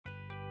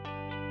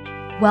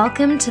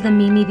Welcome to the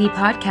Mimi Bee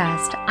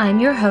podcast. I'm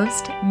your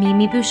host,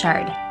 Mimi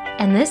Bouchard,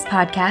 and this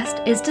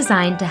podcast is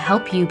designed to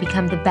help you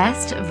become the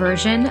best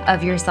version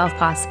of yourself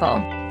possible.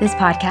 This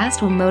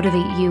podcast will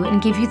motivate you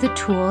and give you the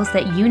tools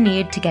that you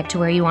need to get to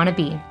where you want to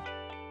be.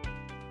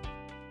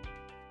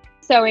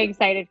 So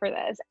excited for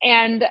this.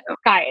 And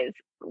guys,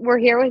 we're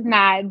here with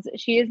Mads.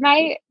 She is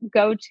my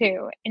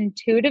go-to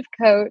intuitive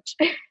coach,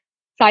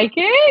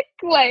 psychic.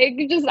 I don't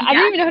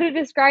even know how to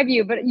describe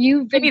you, but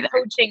you've been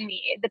coaching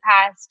me the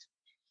past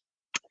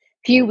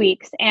few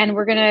weeks, and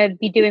we're going to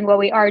be doing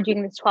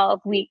this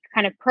 12-week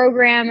kind of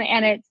program.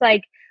 And it's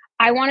like,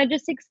 I want to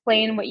just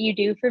explain what you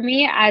do for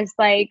me as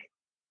like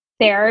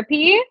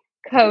therapy,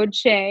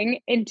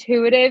 coaching,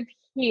 intuitive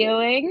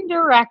healing,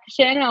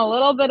 direction, a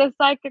little bit of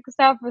psychic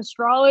stuff,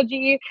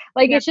 astrology.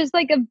 It's just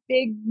like a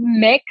big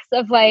mix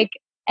of like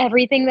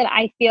everything that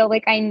I feel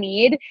like I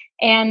need.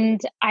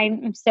 And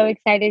I'm so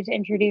excited to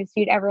introduce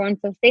you to everyone.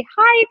 So say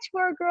hi to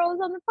our girls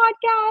on the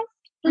podcast.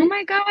 Oh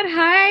my God.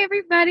 Hi,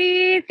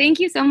 everybody.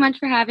 Thank you so much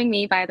for having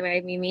me, by the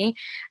way, Mimi.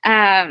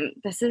 Oh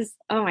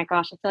my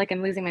gosh, I feel like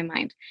I'm losing my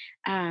mind.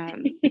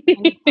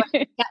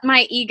 Get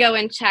my ego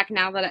in check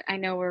now that I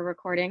know we're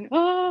recording.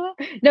 Oh.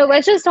 No,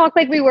 let's just talk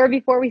like we were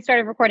before we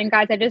started recording.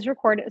 Guys, I just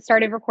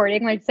started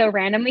recording like so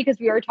randomly because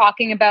we were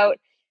talking about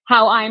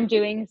how I'm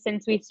doing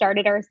since we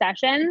started our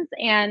sessions.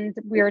 And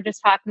we were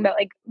just talking about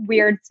like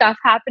weird stuff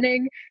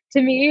happening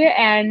to me.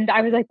 And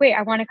I was like, wait,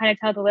 I want to kind of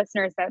tell the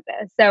listeners about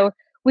this. So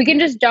we can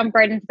just jump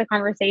right into the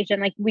conversation.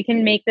 Like we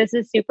can make this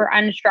a super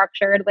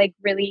unstructured, like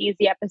really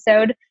easy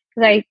episode.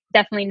 Because I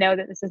definitely know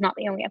that this is not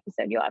the only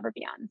episode you'll ever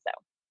be on. So.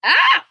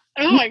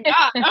 Oh my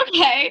God.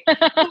 Okay.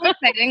 So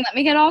exciting. Let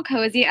me get all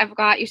cozy.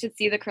 You should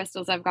see the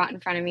crystals I've got in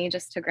front of me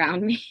just to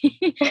ground me.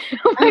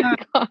 Oh my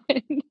God.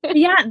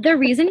 Yeah. The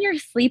reason you're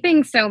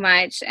sleeping so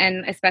much,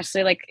 and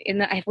especially like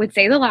I would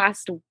say the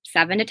last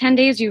 7 to 10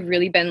 days, you've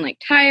really been like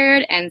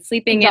tired and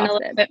sleeping in a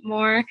little bit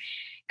more.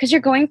 Because you're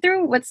going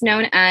through what's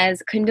known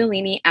as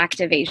Kundalini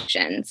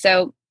activation.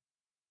 So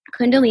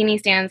Kundalini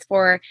stands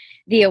for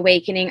the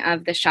awakening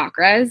of the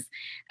chakras.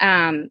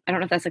 I don't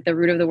know if that's like the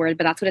root of the word,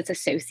 but that's what it's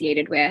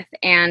associated with.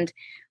 And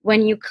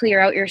when you clear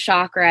out your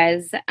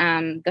chakras,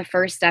 the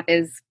first step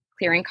is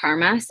clearing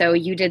karma. So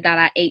you did that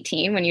at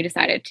 18 when you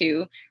decided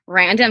to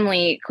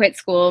randomly quit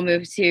school,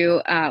 move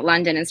to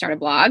London and start a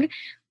blog.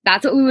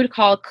 That's what we would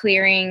call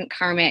clearing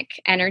karmic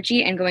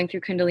energy and going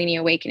through Kundalini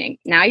awakening.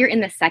 Now you're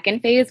in the second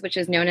phase, which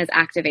is known as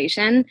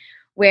activation,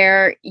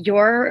 where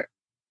you're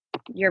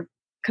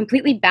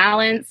completely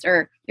balanced,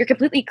 or you're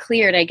completely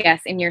cleared, I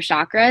guess, in your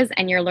chakras,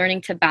 and you're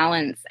learning to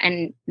balance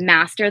and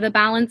master the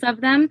balance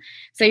of them.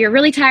 So you're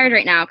really tired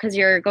right now because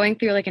you're going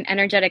through like an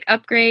energetic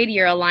upgrade.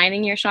 You're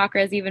aligning your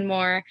chakras even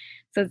more.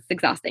 So it's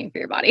exhausting for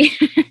your body.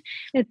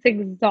 It's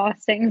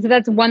exhausting. So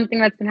that's one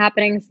thing that's been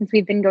happening since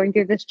we've been going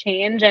through this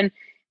change. And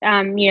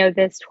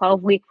this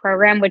 12-week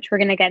program, which we're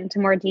going to get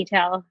into more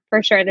detail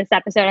for sure this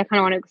episode. I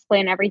kind of want to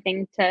explain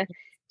everything to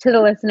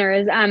the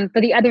listeners. But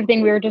the other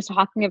thing we were just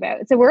talking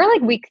about, so we're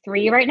like week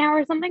 3 right now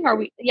or something, or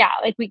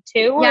like week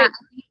 2? Yeah,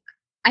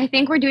 I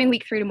think we're doing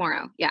week 3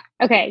 tomorrow. Yeah.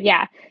 Okay.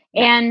 Yeah.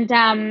 And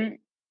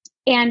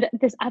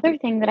this other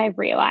thing that I've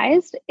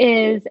realized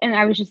is, and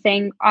I was just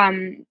saying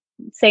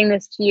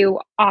this to you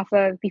off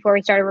of before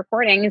we started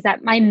recording, is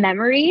that my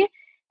memory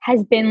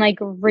has been like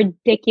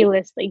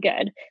ridiculously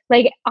good.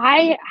 Like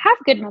I have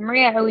good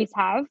memory, I always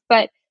have,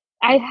 but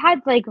I've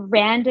had like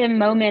random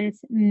moments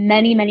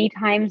many, many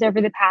times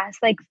over the past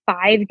like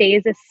 5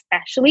 days,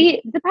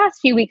 especially the past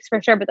few weeks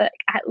for sure, but like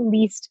at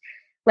least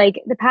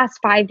like the past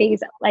 5 days,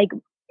 like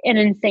an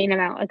insane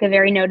amount, like a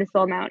very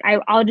noticeable amount.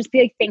 I'll just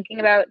be like thinking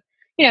about,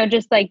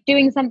 just like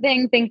doing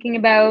something, thinking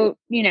about,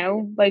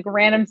 like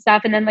random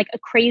stuff, and then like a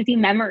crazy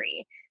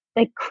memory.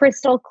 Like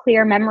crystal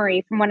clear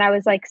memory from when I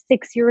was like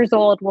 6 years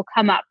old will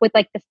come up with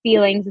like the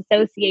feelings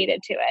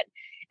associated to it.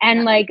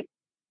 And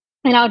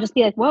and I'll just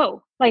be like,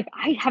 whoa, like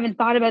I haven't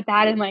thought about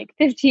that in like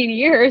 15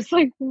 years.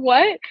 Like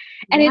what?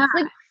 And it's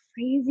like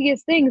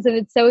craziest things. And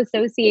it's so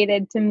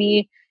associated to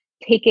me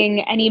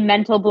taking any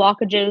mental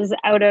blockages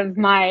out of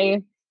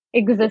my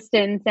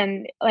existence.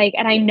 And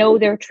I know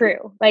they're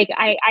true. Like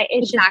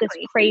it's just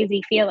this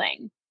crazy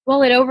feeling.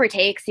 Well, it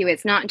overtakes you.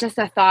 It's not just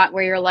a thought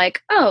where you're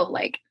like, oh,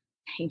 like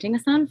painting a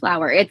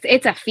sunflower.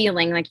 It's a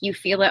feeling, like you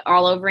feel it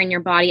all over in your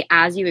body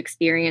as you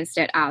experienced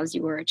it as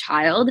you were a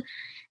child.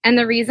 And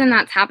the reason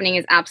that's happening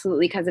is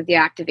absolutely because of the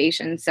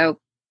activation. So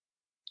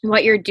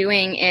what you're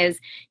doing is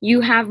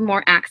you have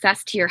more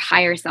access to your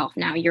higher self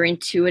now, your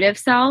intuitive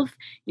self,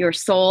 your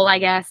soul, I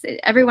guess.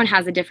 Everyone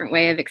has a different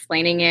way of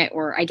explaining it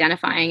or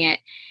identifying it.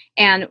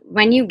 And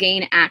when you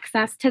gain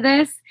access to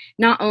this,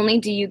 not only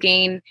do you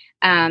gain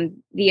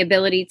the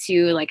ability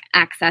to like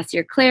access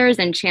your clairs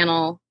and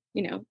channel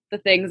the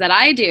things that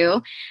I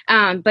do,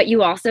 but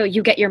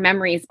you get your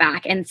memories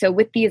back. And so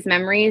with these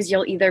memories,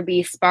 you'll either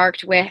be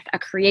sparked with a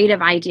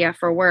creative idea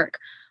for work,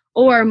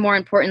 Or more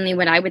importantly,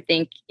 what I would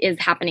think is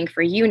happening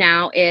for you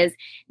now is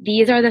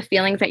these are the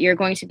feelings that you're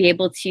going to be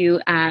able to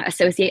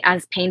associate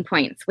as pain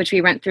points, which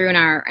we went through in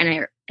our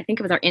I think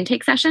it was our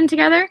intake session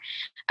together,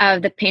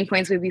 of the pain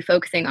points we'd be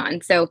focusing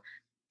on. So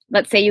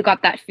let's say you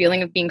got that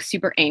feeling of being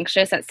super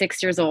anxious at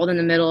 6 years old in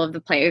the middle of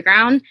the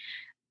playground.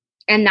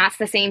 And that's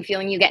the same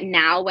feeling you get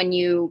now when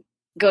you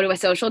go to a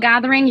social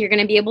gathering. You're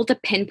going to be able to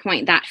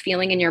pinpoint that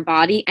feeling in your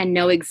body and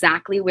know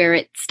exactly where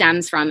it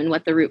stems from and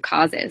what the root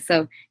cause is.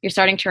 So you're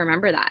starting to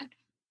remember that.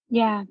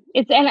 Yeah.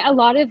 And a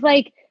lot of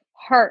like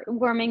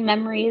heartwarming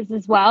memories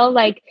as well.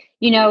 Like,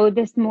 you know,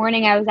 this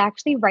morning I was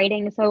actually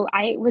writing. So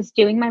I was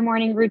doing my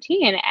morning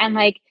routine and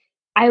like,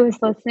 I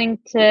was listening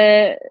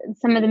to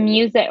some of the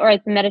music or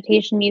the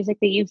meditation music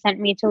that you sent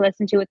me to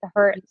listen to with the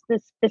hertz, the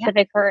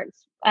specific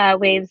hertz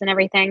waves and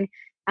everything.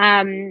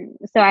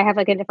 So I have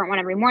like a different one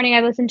every morning I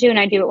listen to, and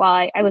I do it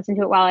while I listen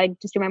to it while I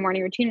just do my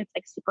morning routine. It's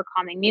like super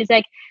calming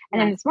music. And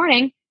then this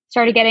morning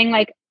started getting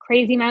like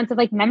crazy amounts of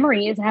like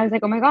memories. And I was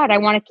like, oh my God,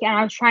 and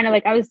I was trying to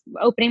like, I was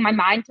opening my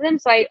mind to them.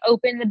 So I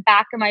opened the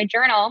back of my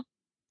journal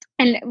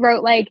and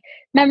wrote like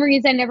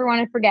memories I never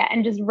want to forget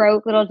and just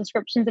wrote little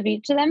descriptions of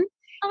each of them.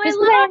 Oh, just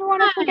because I never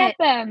want to forget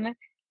them.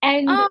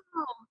 And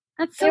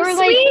that's so they were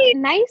sweet. like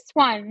nice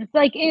ones.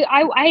 Like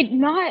I'm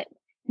not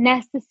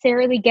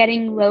necessarily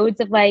getting loads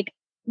of like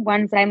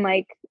ones that I'm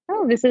like,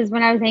 oh, this is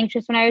when I was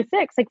anxious when I was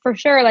 6. Like for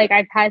sure, like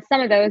I've had some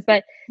of those,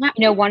 but you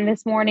know, one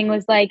this morning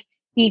was like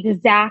the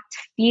exact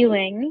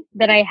feeling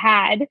that I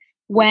had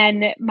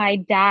when my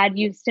dad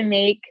used to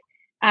make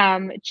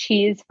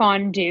cheese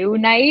fondue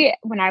night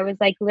when I was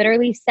like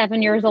literally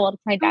 7 years old.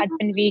 My dad's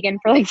been vegan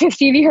for like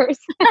 15 years.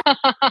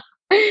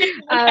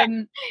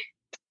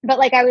 But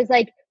like I was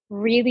like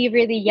really,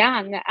 really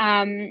young,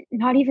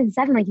 not even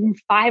 7, like even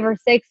 5 or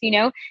 6, you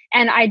know?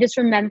 And I just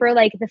remember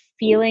like the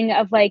feeling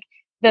of like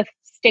the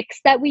sticks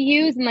that we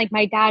use, and like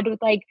my dad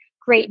would like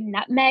grate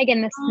nutmeg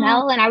and the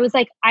smell. And I was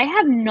like, I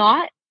have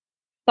not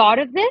thought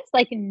of this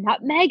like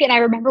nutmeg. And I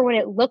remember what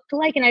it looked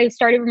like. And I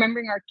started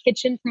remembering our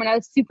kitchen from when I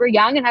was super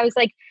young. And I was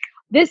like,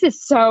 this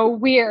is so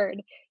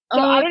weird. So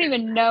I don't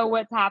even know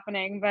what's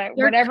happening, but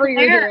whatever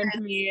you're doing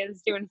to me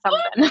is doing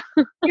something.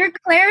 Your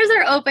clairs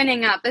are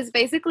opening up. It's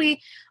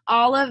basically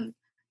all of,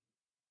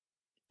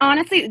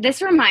 honestly,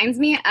 this reminds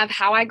me of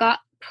how I got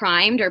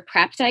primed or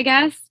prepped, I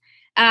guess,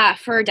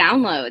 for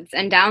downloads.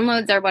 And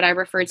downloads are what I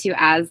refer to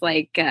as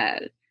like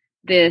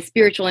the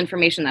spiritual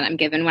information that I'm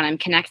given when I'm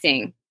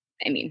connecting.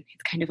 I mean,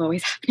 it's kind of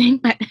always happening,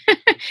 but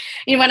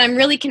you know, when I'm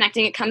really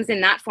connecting, it comes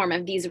in that form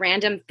of these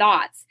random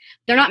thoughts.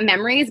 They're not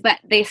memories, but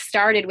they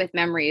started with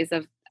memories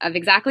of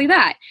exactly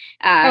that.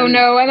 Oh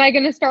no, am I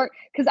going to start?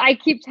 Because I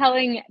keep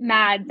telling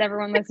Mads,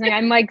 everyone listening,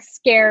 I'm like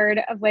scared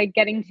of like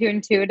getting too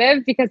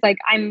intuitive because like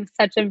I'm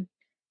such a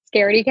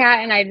scaredy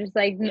cat and I just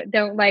like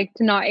don't like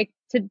to not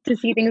to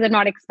see things I'm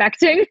not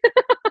expecting.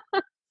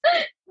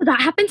 That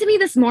happened to me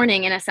this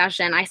morning in a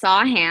session. I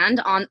saw a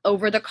hand on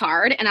over the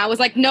card and I was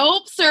like,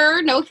 nope,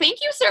 sir. No, thank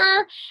you,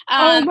 sir.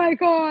 Oh my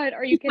God.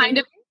 Are you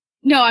kidding?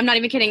 No, I'm not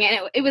even kidding.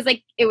 And it was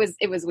like, it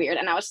was weird.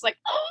 And I was just like,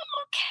 oh,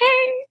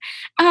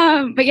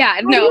 okay. But yeah,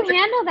 how do you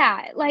handle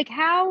that? Like,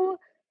 how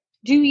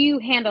do you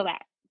handle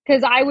that?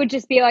 Because I would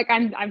just be like,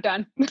 I'm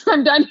done.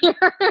 I'm done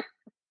here.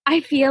 I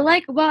feel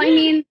like, well, I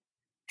mean,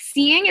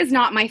 seeing is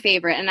not my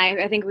favorite. And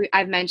I think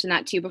I've mentioned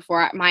that too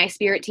before. My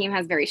spirit team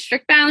has very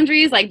strict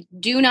boundaries. Like,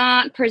 do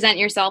not present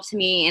yourself to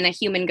me in a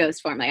human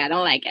ghost form. Like, I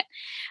don't like it.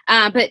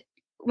 But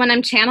when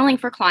I'm channeling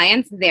for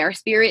clients, their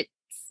spirits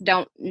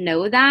don't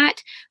know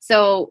that.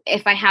 So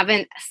if I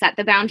haven't set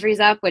the boundaries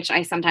up, which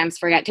I sometimes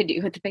forget to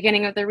do at the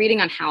beginning of the reading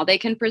on how they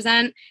can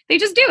present, they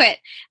just do it.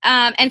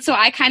 And so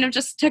I kind of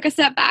just took a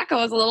step back. I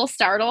was a little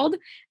startled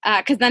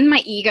because then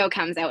my ego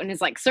comes out and is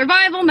like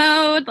survival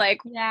mode. Like,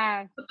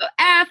 yeah, what the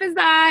F is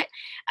that?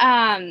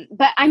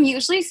 But I'm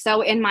usually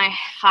so in my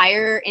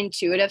higher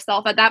intuitive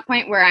self at that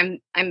point where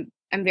I'm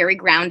very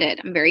grounded.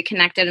 I'm very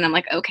connected. And I'm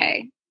like,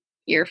 okay,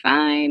 you're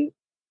fine.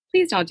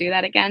 Please don't do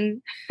that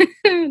again.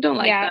 Don't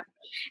like that.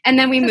 And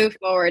then we move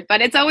forward.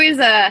 But it's always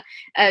a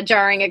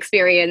jarring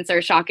experience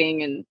or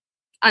shocking and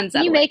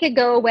unsettling. Can you make it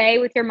go away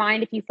with your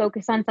mind if you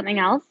focus on something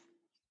else?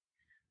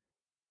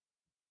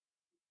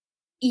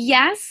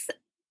 Yes.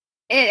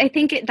 I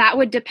think that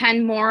would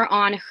depend more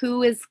on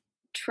who is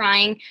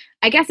trying.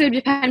 I guess it would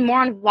depend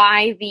more on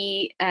why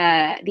the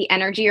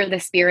energy or the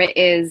spirit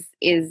is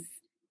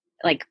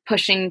like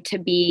pushing to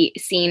be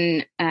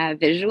seen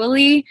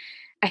visually.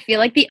 I feel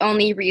like the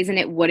only reason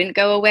it wouldn't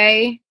go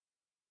away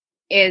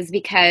is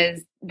because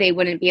they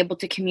wouldn't be able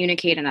to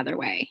communicate another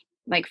way,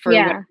 like for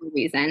whatever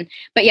reason.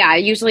 But yeah,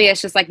 usually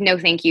it's just like, no,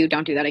 thank you.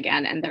 Don't do that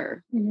again. And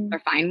they're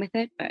fine with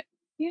it. But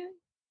yeah.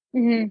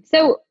 Mm-hmm.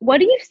 So what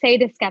do you say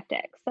to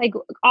skeptics? Like,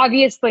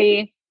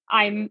 obviously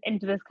I'm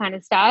into this kind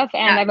of stuff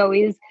and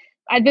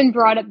I've been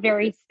brought up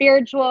very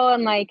spiritual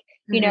and like,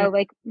 you know,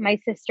 like my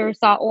sister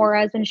saw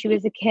auras when she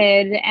was a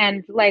kid.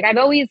 And like, I've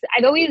always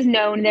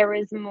known there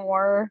was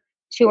more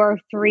to our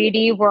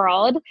 3D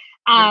world.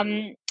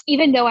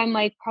 even though I'm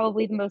like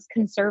probably the most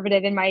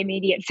conservative in my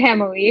immediate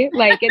family,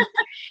 like it's,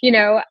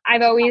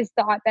 I've always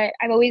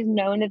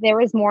known that there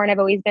was more, and I've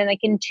always been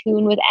like in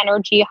tune with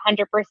energy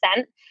 100%.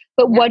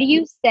 But what do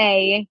you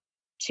say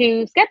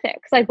to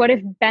skeptics? Like, what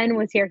if Ben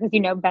was here? Because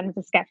Ben's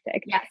a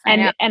skeptic. Yes,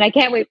 and I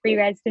can't wait for you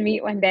guys to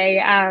meet one day.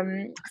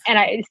 And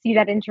I see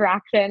that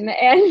interaction,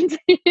 and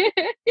it's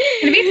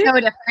gonna be so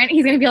different.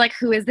 He's gonna be like,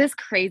 "Who is this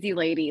crazy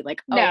lady?"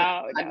 Like,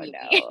 no.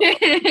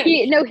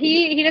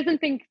 He doesn't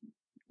think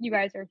you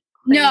guys are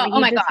crazy. No, oh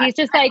my God. He's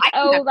just like,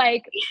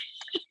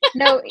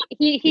 no,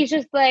 he's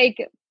just like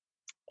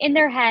in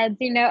their heads,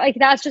 like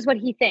that's just what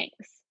he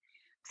thinks.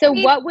 So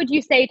what would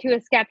you say to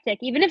a skeptic,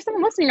 even if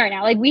someone listening right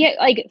now,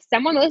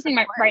 someone listening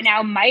right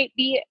now might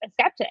be a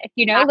skeptic,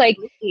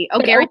 Absolutely.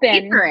 Gary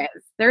Keeper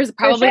is. There's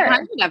probably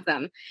 100 of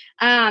them.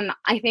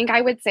 I think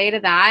I would say to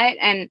that,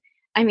 and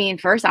I mean,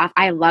 first off,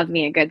 I love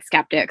me a good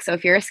skeptic. So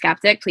if you're a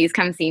skeptic, please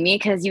come see me,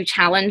 because you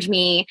challenge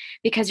me,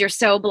 because you're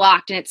so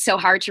blocked and it's so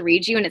hard to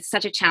read you, and it's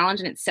such a challenge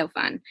and it's so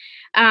fun.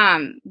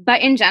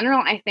 But in general,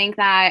 I think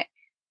that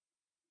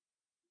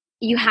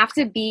you have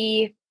to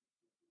be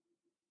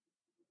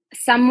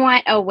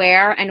somewhat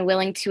aware and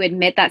willing to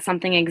admit that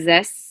something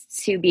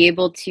exists to be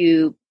able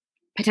to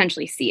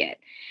potentially see it.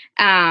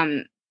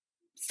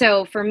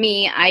 So for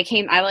me, I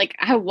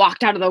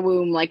walked out of the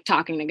womb, like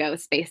talking to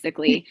ghosts,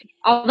 basically.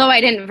 Although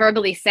I didn't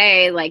verbally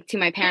say like to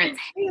my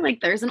parents, "Hey, like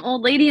there's an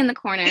old lady in the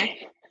corner."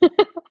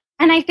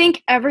 And I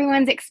think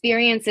everyone's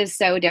experience is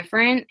so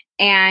different.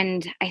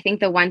 And I think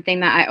the one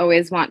thing that I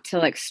always want to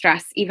like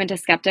stress, even to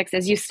skeptics,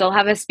 is you still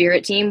have a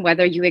spirit team,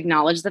 whether you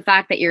acknowledge the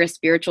fact that you're a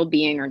spiritual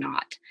being or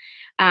not.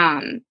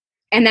 And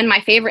then my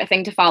favorite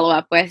thing to follow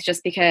up with,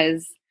 just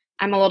because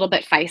I'm a little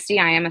bit feisty,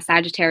 I am a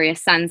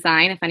Sagittarius sun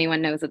sign, if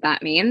anyone knows what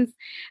that means.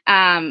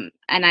 And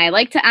I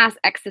like to ask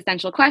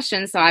existential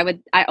questions. So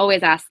I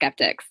always ask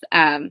skeptics,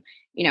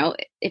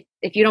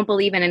 if you don't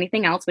believe in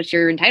anything else, which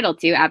you're entitled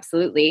to,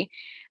 absolutely.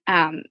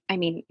 I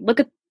mean, look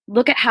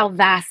at how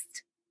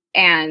vast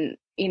and,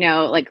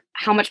 like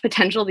how much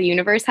potential the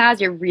universe has.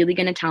 You're really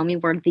going to tell me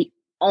we're the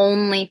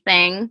only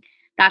thing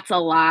that's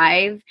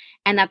alive,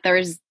 and that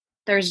there's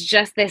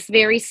just this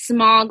very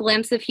small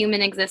glimpse of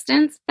human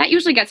existence? That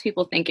usually gets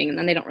people thinking, and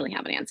then they don't really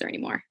have an answer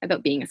anymore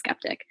about being a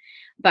skeptic.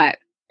 But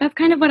that's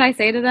kind of what I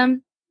say to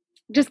them.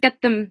 Just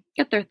get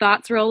their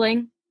thoughts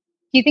rolling. Do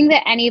you think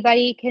that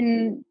anybody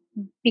can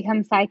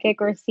become psychic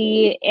or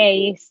see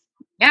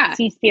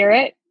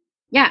spirit?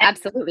 Yeah,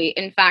 absolutely.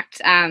 In fact,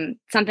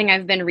 something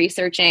I've been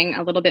researching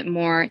a little bit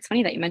more, it's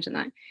funny that you mentioned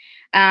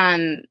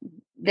that,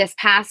 this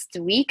past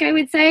week, I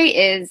would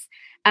say,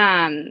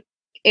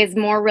 is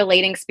more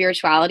relating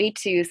spirituality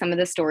to some of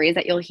the stories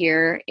that you'll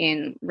hear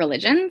in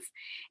religions.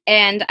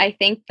 And I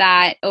think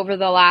that over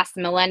the last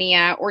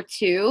millennia or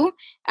two,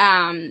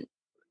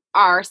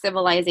 our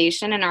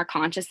civilization and our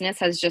consciousness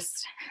has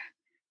just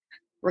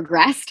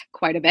regressed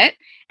quite a bit.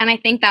 And I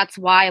think that's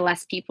why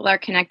less people are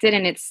connected,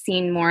 and it's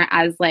seen more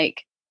as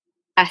like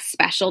a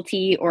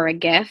specialty or a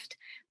gift.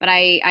 But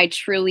I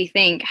truly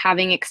think,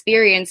 having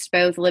experienced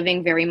both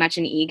living very much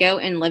in ego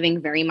and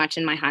living very much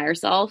in my higher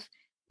self,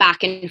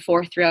 back and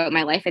forth throughout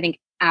my life, I think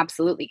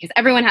absolutely, because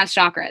everyone has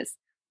chakras.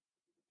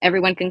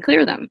 Everyone can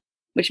clear them,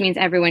 which means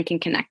everyone can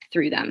connect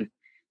through them.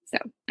 So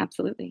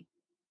absolutely.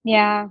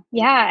 Yeah.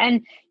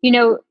 And,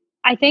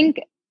 I think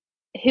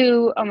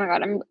oh my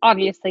God, I'm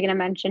obviously going to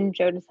mention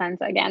Joe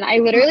Dispenza again. I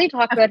literally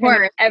talk about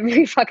him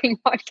every fucking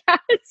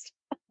podcast.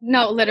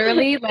 No,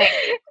 literally, like,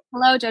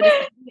 hello, Joe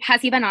Dispenza.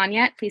 Has he been on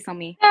yet? Please tell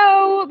me.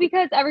 No,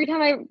 because every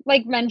time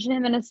I mention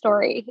him in a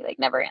story, he like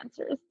never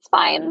answers. It's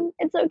fine.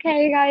 It's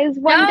okay, guys.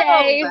 One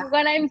day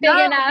when I'm big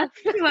enough.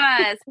 To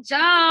us.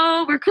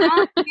 Joe, we're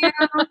calling you.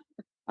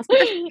 Let's put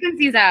the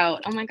frequencies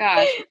out. Oh my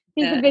gosh.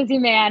 He's a busy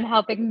man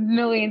helping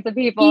millions of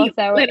people.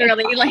 So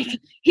literally, like,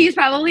 he's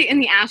probably in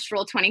the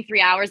astral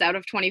 23 hours out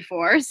of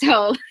 24.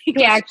 So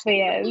he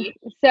actually is.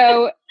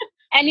 So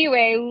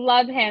anyway,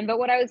 love him. But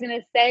what I was going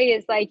to say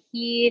is, like,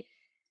 he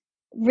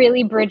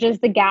really bridges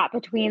the gap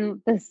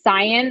between the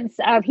science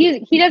of,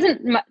 he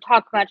doesn't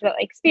talk much about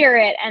like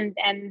spirit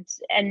and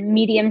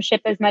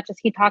mediumship as much as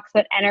he talks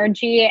about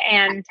energy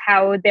and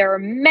how there are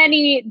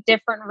many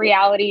different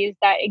realities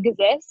that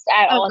exist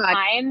at all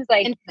times.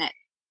 Like, infinite.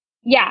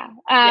 Yeah.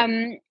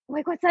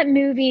 Like, what's that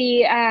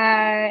movie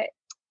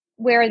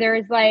where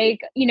there's like,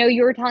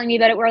 you were telling me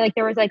about it, where like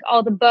there was like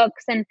all the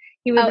books and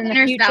he was in the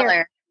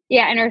future.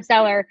 Yeah,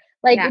 Interstellar.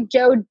 Like,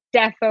 Joe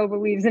defo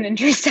believes in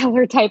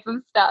interstellar type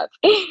of stuff.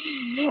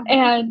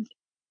 And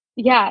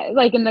yeah,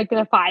 like in like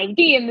the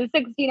 5D and the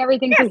 6D and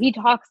everything. Yes. So he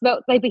talks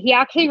about like, but he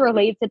actually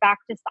relates it back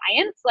to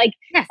science. Like,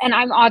 yes. And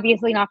I'm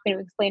obviously not going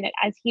to explain it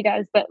as he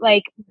does, but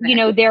like,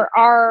 there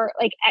are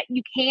like,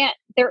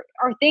 there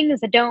are things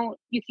that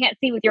you can't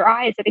see with your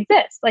eyes that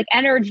exist, like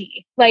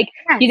energy. Like,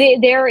 yes.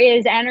 There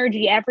is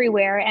energy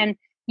everywhere. And,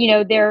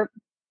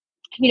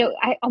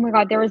 oh my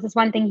God, there was this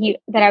one thing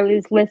that I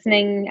was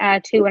listening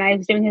to when I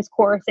was doing his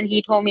course, and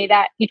he told me, oh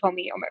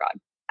my God,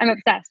 I'm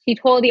obsessed. He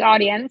told the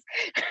audience.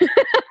 He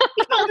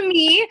told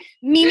me,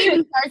 Mimi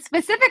Bouchard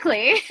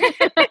specifically.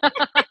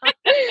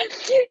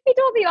 He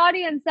told the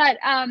audience that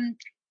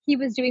he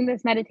was doing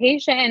this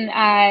meditation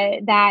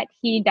that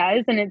he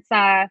does, and it's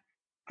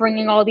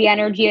bringing all the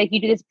energy. Like,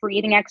 you do this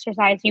breathing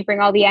exercise, and you bring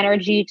all the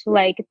energy to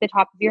like the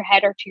top of your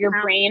head or to your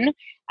brain,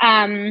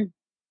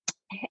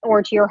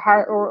 or to your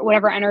heart or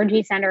whatever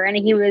energy center. And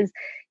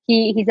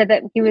he said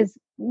that he was,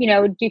 you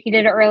know, he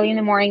did it early in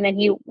the morning. Then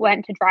he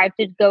went to drive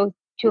to go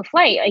to a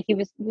flight. Like, he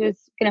was going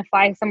to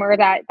fly somewhere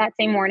that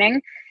same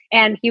morning.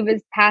 And he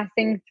was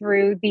passing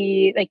through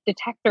the like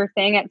detector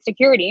thing at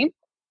security.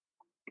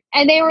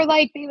 And they were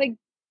like,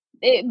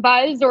 it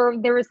buzzed, or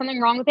there was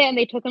something wrong with it. And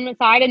they took him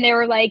aside and they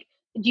were like,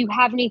 do you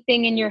have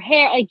anything in your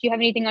hair? Like, do you have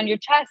anything on your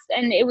chest?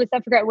 And it was, I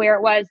forget where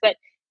it was, but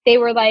they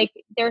were like,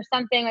 there's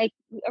something like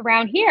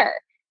around here.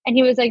 And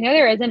he was like, no,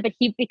 there isn't. But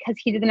because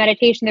he did the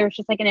meditation, there was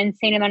just like an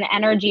insane amount of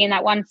energy in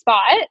that one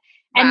spot. Wow.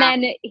 And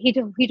then he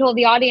told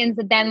the audience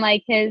that then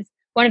like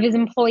one of his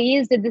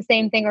employees did the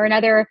same thing,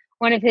 or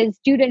one of his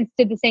students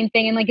did the same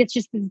thing. And like, it's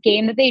just this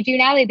game that they do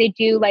now. They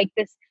do like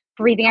this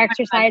breathing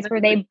exercise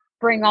where they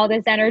bring all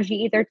this energy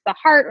either to the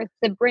heart or to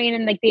the brain.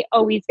 And like, they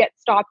always get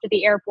stopped at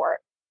the airport.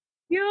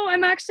 Yo,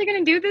 I'm actually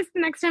going to do this the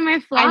next time I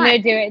fly. I'm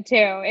going to do it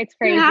too. It's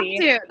crazy. You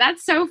have to.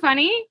 That's so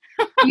funny.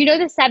 You know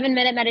the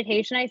 7-minute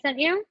meditation I sent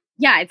you?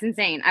 Yeah, it's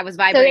insane. I was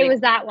vibrating. So it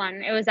was that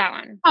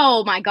one.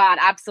 Oh my God,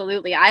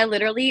 absolutely. I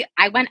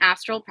went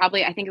astral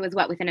probably, I think it was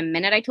within a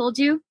minute I told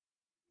you?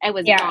 I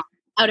was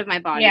out of my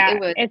body. Yeah,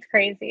 it's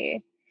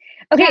crazy.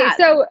 Okay,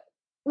 so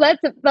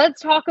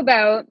let's talk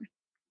about,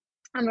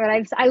 oh my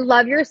God, I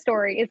love your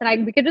stories,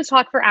 and we could just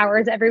talk for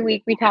hours every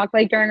week. We talk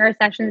like during our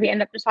sessions, we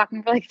end up just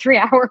talking for like 3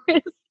 hours.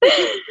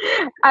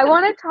 I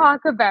want to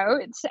talk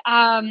about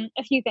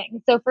a few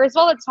things. So first of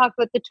all, let's talk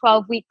about the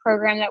 12-week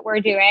program that we're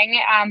doing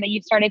that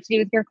you've started to do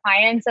with your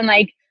clients. And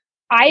like,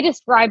 I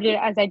described it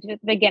as I did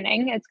at the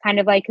beginning. It's kind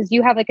of like, because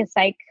you have like a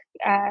psych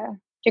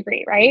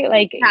degree, right?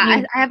 Like,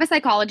 I have a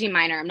psychology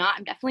minor.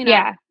 I'm definitely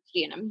not.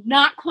 Yeah. And I'm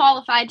not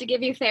qualified to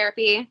give you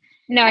therapy.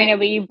 No, I know,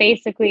 but you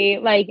basically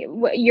like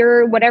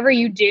whatever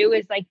you do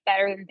is like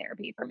better than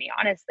therapy for me,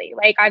 honestly.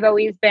 Like, I've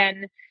always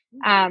been,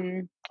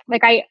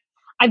 like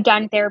I've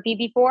done therapy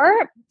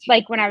before,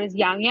 like when I was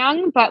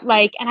young, but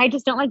like, and I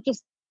just don't like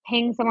just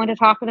paying someone to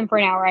talk to them for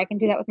an hour. I can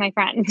do that with my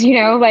friends, you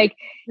know, like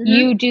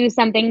you do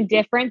something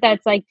different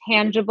that's like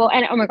tangible.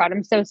 And oh my God,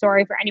 I'm so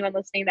sorry for anyone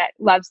listening that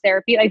loves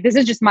therapy. Like, this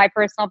is just my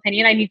personal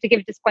opinion. I need to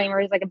give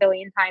disclaimers like a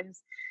billion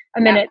times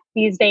a minute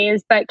these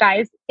days. But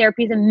guys,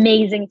 therapy is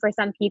amazing for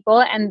some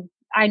people. And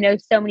I know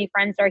so many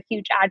friends that are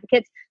huge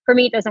advocates. For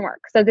me, it doesn't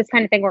work. So this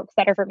kind of thing works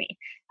better for me.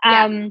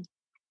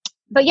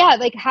 But yeah,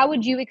 like, how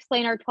would you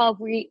explain our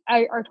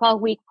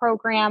 12-week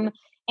program,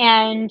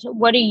 and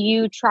what do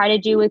you try to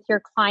do with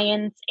your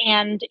clients?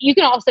 And you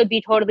can also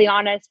be totally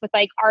honest with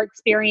like our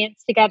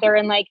experience together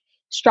and like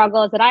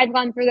struggles that I've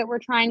gone through that we're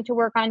trying to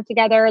work on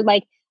together.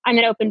 Like, I'm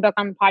an open book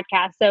on the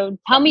podcast. So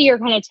tell me your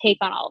kind of take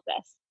on all of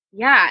this.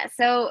 Yeah.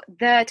 So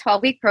the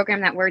 12-week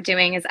program that we're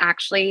doing is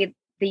actually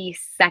the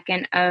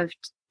second of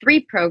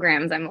 3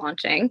 programs I'm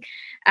launching.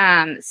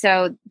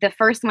 So the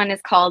first one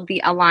is called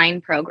the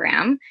Align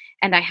program,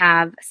 and I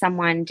have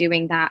someone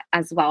doing that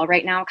as well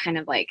right now, kind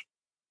of like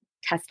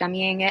test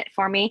dummying it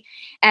for me.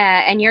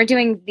 And you're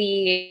doing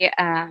the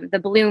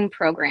Bloom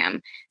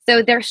program.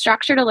 So they're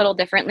structured a little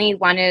differently.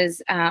 One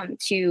is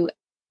to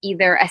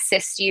either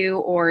assist you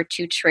or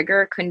to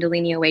trigger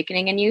Kundalini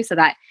awakening in you, so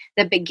that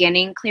the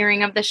beginning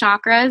clearing of the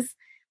chakras.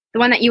 The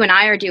one that you and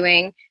I are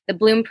doing, the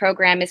Bloom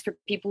program, is for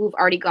people who've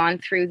already gone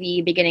through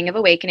the beginning of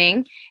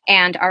awakening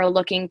and are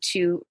looking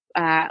to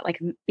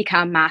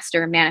become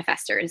master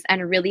manifestors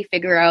and really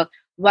figure out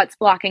what's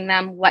blocking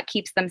them, what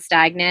keeps them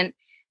stagnant,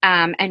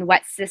 and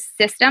what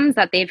systems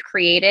that they've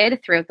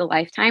created throughout the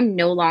lifetime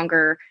no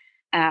longer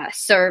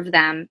serve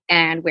them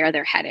and where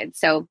they're headed.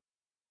 So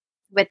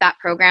with that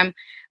program,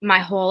 my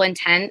whole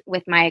intent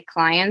with my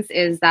clients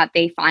is that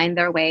they find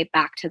their way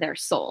back to their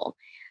soul.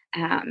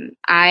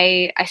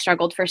 I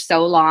struggled for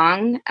so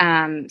long,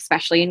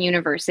 especially in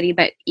university,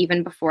 but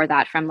even before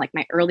that, from like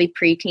my early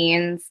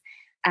preteens,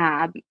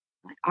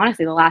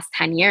 honestly, the last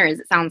 10 years,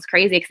 it sounds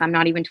crazy because I'm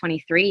not even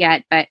 23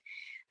 yet, but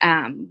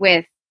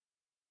with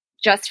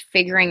just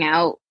figuring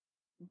out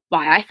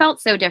why I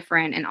felt so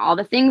different and all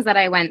the things that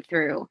I went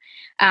through.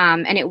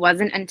 And it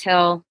wasn't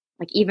until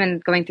like even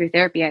going through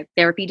therapy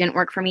didn't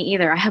work for me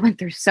either. I went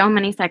through so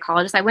many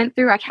psychologists.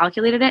 I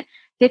calculated it,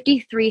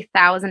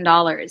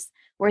 $53,000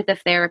 worth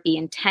of therapy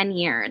in 10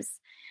 years.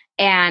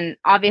 And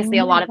obviously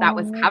a lot of that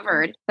was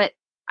covered, but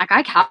like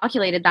I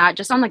calculated that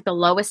just on like the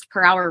lowest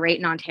per hour rate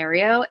in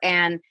Ontario.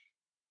 And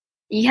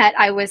yet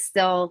I was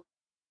still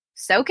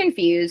so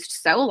confused,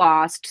 so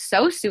lost,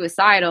 so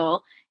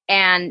suicidal.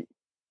 And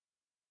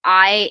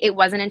it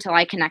wasn't until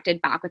I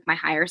connected back with my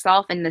higher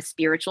self and the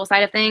spiritual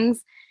side of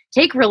things,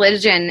 take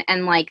religion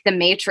and like the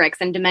matrix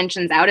and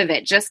dimensions out of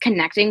it, just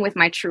connecting with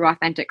my true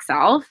authentic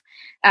self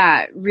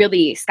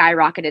really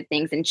skyrocketed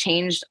things and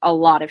changed a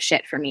lot of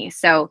shit for me.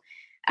 So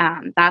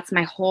that's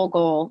my whole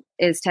goal,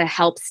 is to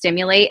help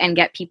stimulate and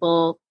get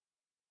people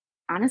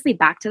honestly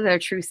back to their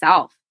true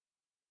self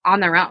on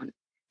their own,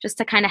 just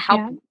to kind of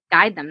help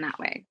guide them that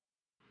way.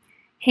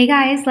 Hey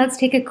guys, let's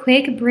take a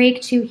quick break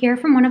to hear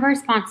from one of our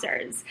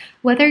sponsors.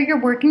 Whether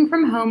you're working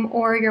from home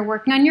or you're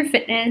working on your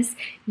fitness,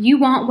 you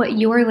want what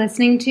you're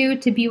listening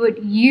to be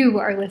what you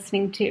are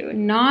listening to,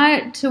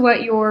 not to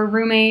what your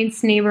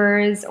roommates,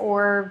 neighbors,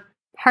 or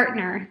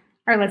partner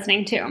are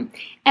listening to.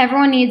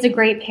 Everyone needs a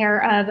great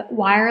pair of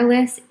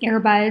wireless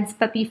earbuds,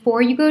 but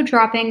before you go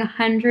dropping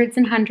hundreds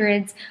and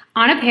hundreds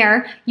on a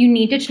pair, you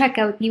need to check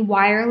out the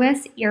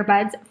wireless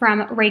earbuds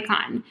from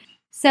Raycon.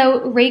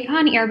 So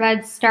Raycon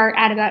earbuds start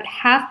at about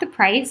half the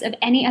price of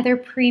any other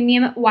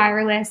premium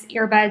wireless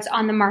earbuds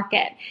on the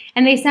market,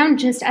 and they sound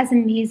just as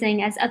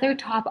amazing as other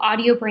top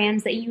audio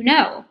brands that you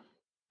know.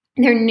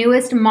 Their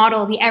newest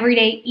model, the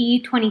Everyday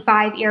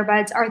E25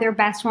 earbuds, are their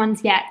best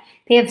ones yet.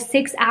 They have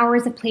 6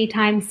 hours of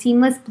playtime,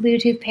 seamless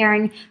Bluetooth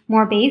pairing,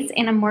 more bass,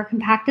 and a more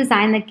compact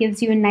design that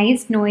gives you a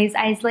nice noise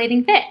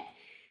isolating fit.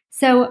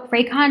 So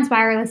Raycon's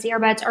wireless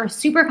earbuds are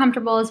super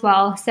comfortable as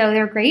well, so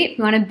they're great if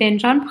you want to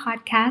binge on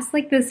podcasts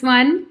like this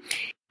one.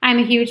 I'm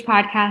a huge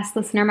podcast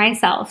listener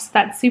myself, so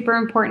that's super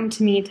important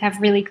to me to have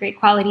really great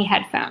quality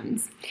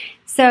headphones.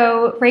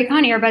 So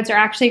Raycon earbuds are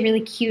actually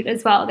really cute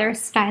as well. They're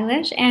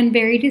stylish and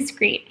very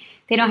discreet.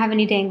 They don't have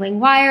any dangling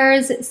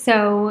wires,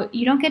 so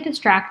you don't get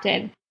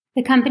distracted.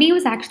 The company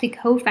was actually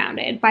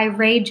co-founded by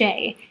Ray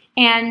J,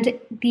 and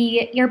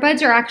the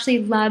earbuds are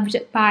actually loved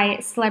by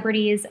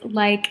celebrities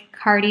like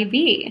Cardi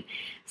B.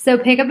 So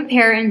pick up a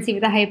pair and see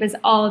what the hype is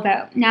all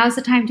about. Now's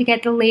the time to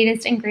get the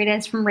latest and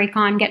greatest from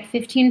Raycon. Get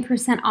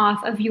 15%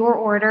 off of your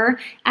order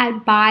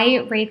at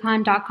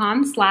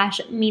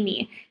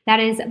buyraycon.com/Mimi. That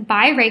is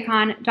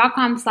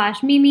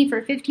buyraycon.com/Mimi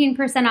for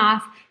 15%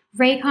 off.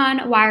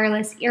 Raycon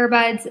wireless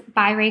earbuds,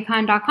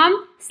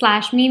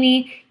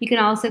 buyraycon.com/Mimi. You can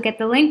also get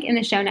the link in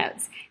the show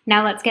notes.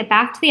 Now let's get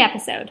back to the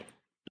episode.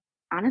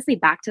 Honestly,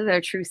 back to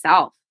their true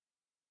self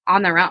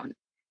on their own,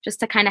 just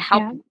to kind of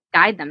help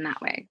guide them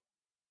that way.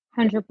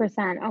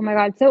 100%. Oh my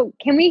God. So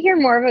can we hear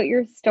more about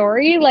your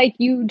story? Like,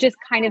 you just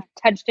kind of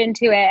touched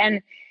into it,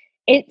 and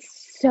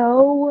it's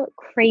so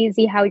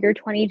crazy how you're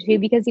 22,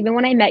 because even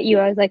when I met you,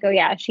 I was like, oh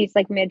yeah, she's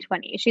like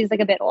mid-20s. She's like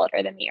a bit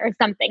older than me or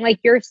something. Like,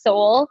 your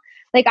soul,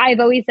 like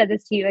I've always said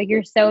this to you, like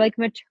you're so like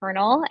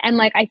maternal, and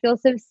like I feel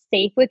so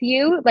safe with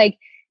you. Like,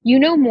 you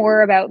know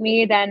more about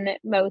me than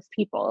most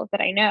people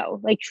that I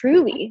know. Like,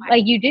 truly,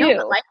 like you do.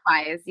 No,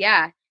 likewise,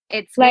 yeah.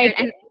 It's like, weird.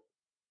 And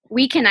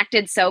we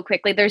connected so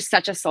quickly. There's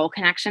such a soul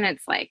connection.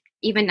 It's like,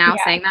 even now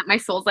saying that, my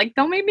soul's like,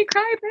 don't make me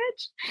cry,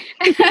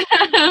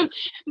 bitch.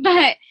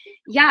 But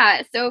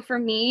yeah, so for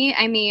me,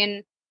 I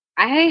mean,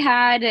 I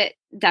had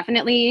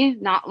definitely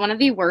not one of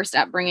the worst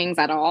upbringings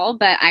at all,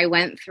 but I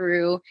went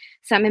through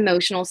some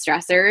emotional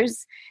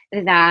stressors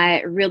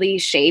that really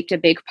shaped a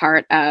big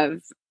part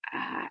of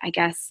I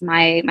guess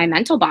my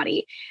mental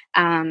body.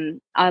 A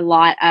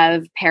lot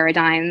of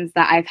paradigms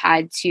that I've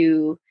had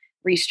to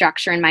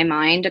restructure in my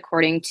mind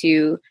according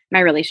to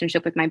my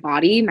relationship with my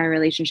body, my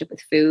relationship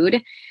with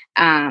food.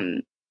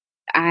 There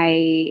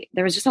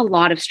was just a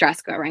lot of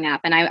stress growing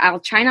up, and I'll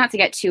try not to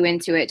get too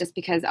into it, just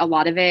because a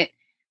lot of it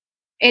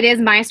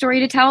is my story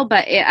to tell,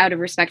 but out of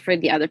respect for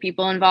the other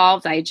people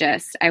involved, I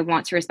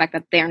want to respect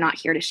that they're not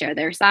here to share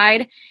their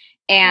side.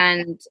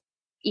 And,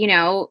 you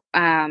know,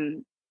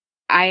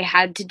 I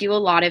had to do a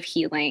lot of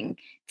healing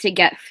to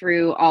get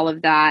through all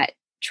of that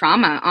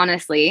trauma,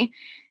 honestly.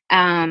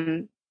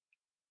 And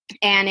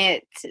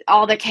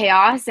all the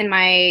chaos in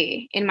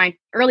my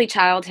early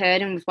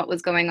childhood and with what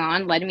was going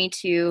on led me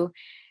to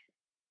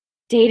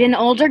date an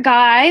older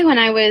guy when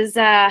I was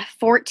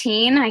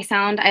 14.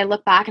 I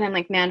look back and I'm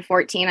like, man,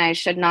 14, I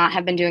should not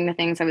have been doing the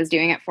things I was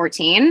doing at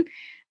 14.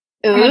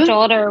 How much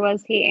older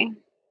was he?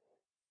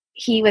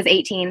 He was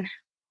 18.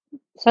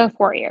 So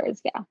 4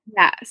 years, yeah.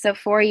 Yeah, so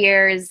 4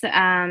 years,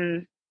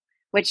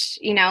 which,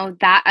 you know,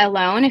 that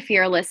alone, if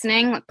you're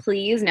listening,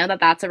 please know that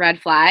that's a red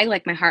flag.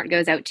 Like, my heart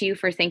goes out to you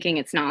for thinking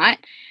it's not.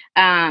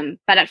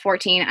 But at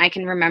 14, I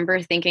can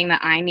remember thinking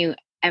that I knew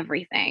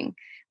everything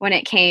when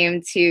it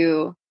came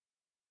to,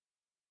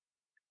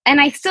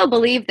 and I still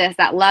believe this,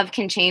 that love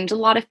can change a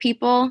lot of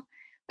people,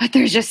 but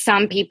there's just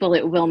some people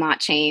it will not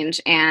change.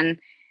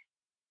 And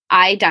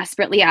I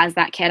desperately, as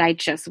that kid, I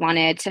just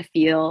wanted to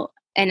feel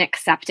an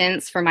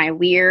acceptance for my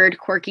weird,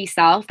 quirky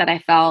self that I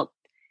felt,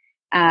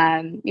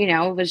 you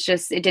know, was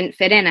just, it didn't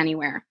fit in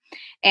anywhere.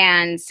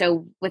 And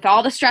so with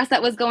all the stress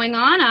that was going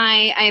on,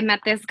 I met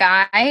this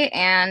guy,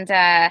 and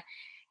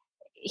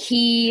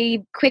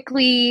he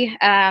quickly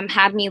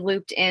had me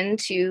looped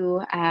into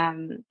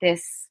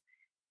this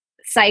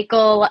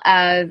cycle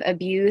of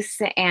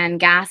abuse and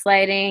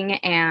gaslighting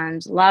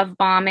and love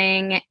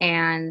bombing.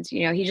 And,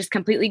 you know, he just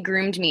completely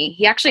groomed me.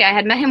 I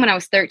had met him when I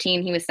was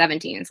 13, he was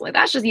 17. So like,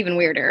 that's just even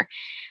weirder.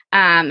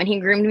 And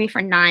he groomed me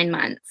for 9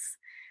 months.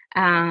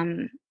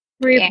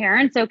 Were your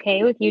parents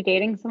okay with you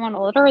dating someone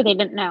older, or they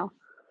didn't know?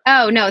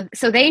 Oh, no.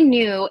 So they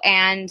knew.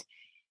 And,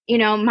 you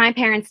know, my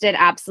parents did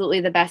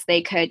absolutely the best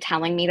they could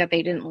telling me that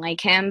they didn't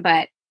like him,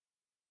 but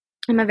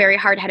I'm a very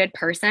hard-headed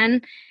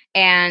person,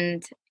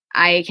 and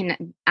I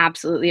can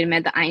absolutely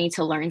admit that I need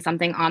to learn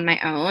something on my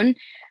own.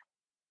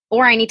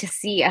 or I need to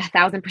see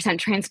 1,000%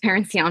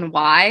 transparency on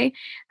why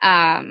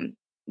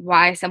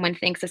someone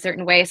thinks a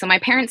certain way. So my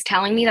parents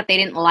telling me that they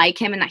didn't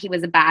like him and that he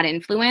was a bad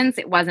influence,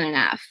 it wasn't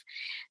enough.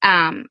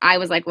 I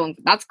was like, well,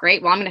 that's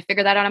great. Well, I'm going to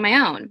figure that out on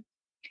my own.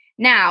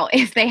 Now,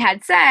 if they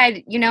had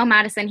said,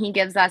 Madison, he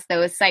gives us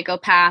those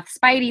psychopath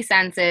spidey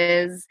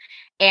senses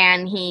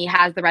and he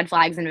has the red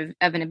flags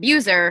of an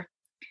abuser,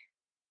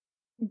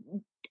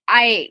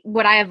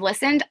 would I have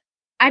listened?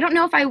 I don't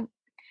know if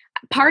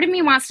part of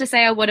me wants to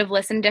say I would have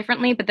listened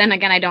differently, but then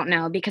again, I don't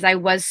know, because I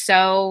was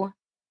they're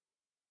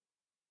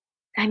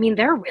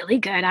really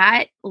good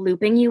at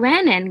looping you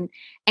in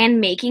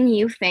and making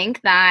you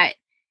think that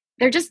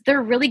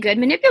they're really good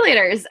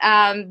manipulators.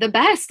 The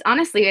best,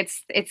 honestly,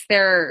 it's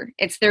their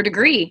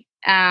degree.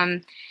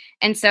 And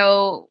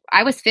so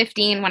I was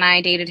 15 when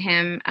I dated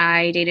him.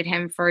 I dated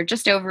him for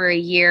just over a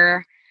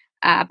year,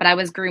 but I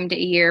was groomed a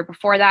year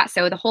before that.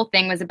 So the whole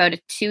thing was about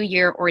a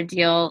 2-year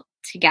ordeal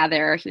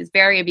together. He was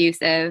very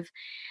abusive.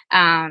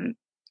 And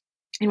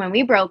when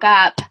we broke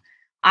up,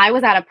 I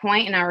was at a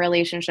point in our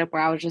relationship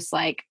where I was just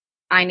like,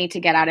 I need to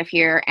get out of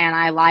here. And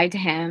I lied to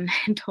him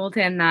and told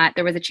him that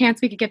there was a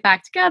chance we could get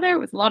back together. It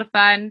was a lot of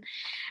fun.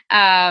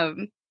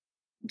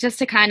 Just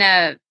to kind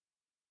of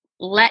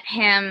let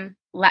him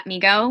let me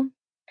go.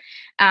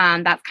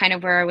 That's kind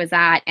of where I was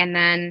at. And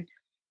then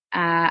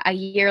a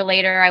year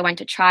later, I went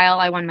to trial.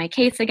 I won my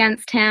case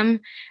against him,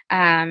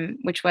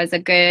 which was a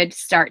good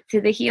start to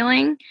the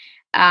healing.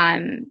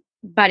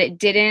 But it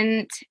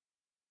didn't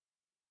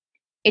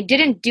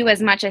do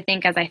as much, I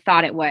think, as I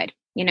thought it would.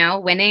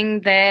 Winning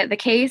the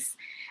case,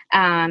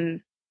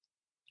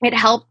 it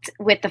helped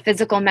with the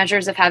physical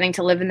measures of having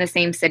to live in the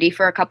same city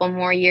for a couple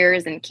more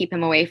years and keep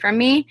him away from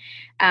me.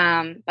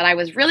 But I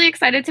was really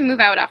excited to move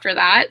out after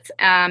that,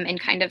 and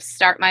kind of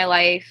start my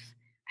life.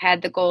 I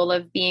had the goal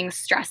of being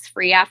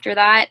stress-free after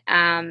that.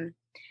 But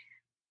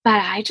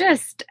I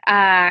just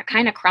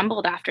kind of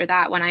crumbled after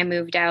that when I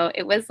moved out.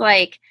 It was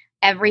like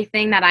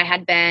everything that I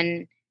had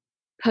been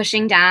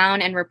pushing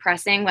down and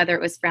repressing, whether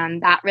it was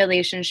from that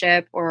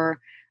relationship or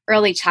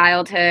early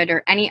childhood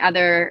or any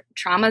other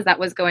traumas that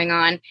was going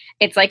on,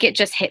 it's like it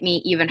just hit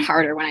me even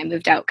harder when I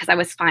moved out, because I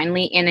was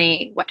finally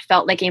in what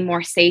felt like a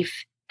more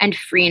safe and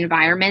free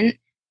environment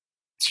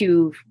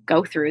to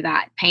go through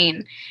that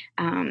pain.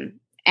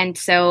 And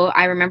so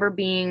I remember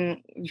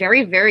being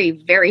very, very,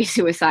 very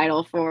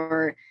suicidal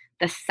for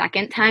the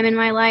second time in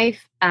my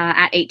life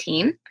at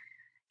 18.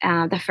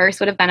 The first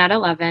would have been at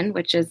 11,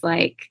 which is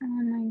like, oh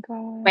my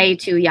God, way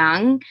too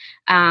young.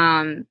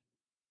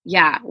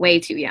 Way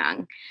too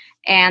young.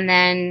 And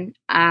then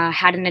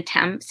had an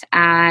attempt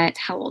at,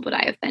 how old would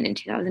I have been in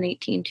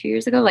 2018, 2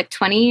 years ago? Like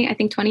 20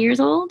 years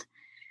old.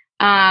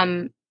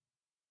 In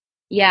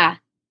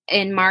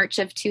March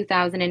of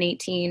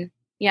 2018.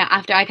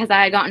 Yeah, because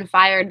I had gotten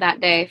fired that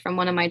day from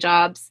one of my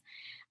jobs.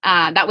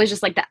 That was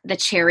just like the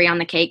cherry on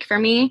the cake for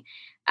me.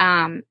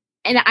 And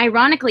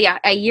ironically,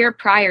 a year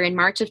prior, in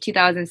March of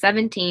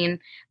 2017,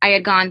 I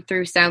had gone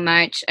through so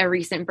much, a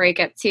recent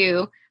breakup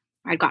too.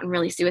 I'd gotten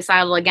really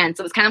suicidal again.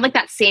 So it was kind of like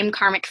that same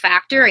karmic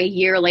factor. A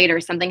year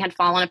later, something had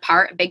fallen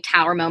apart, a big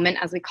tower moment,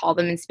 as we call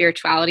them in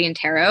spirituality and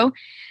tarot.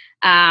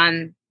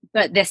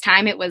 But this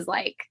time it was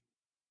like,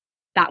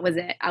 that was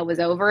it. I was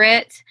over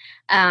it.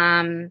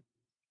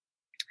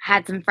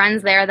 Had some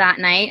friends there that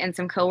night and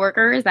some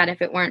coworkers that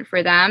if it weren't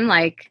for them,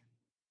 like,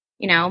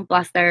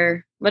 bless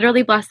their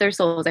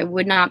souls, I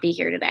would not be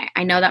here today.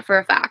 I know that for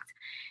a fact.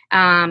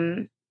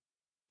 I've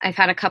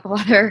had a couple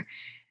other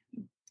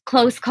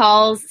close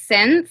calls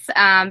since,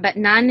 but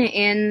none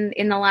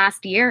in the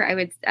last year, I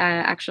would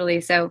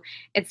actually. So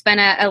it's been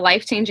a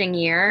life-changing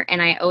year,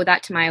 and I owe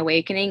that to my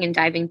awakening and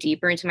diving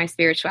deeper into my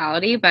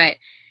spirituality. But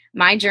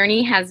my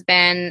journey has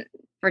been,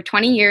 for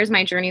 20 years,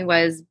 my journey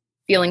was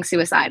feeling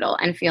suicidal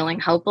and feeling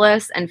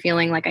hopeless and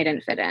feeling like I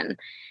didn't fit in.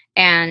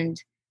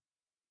 And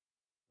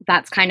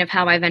that's kind of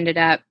how I've ended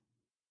up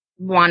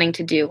wanting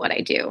to do what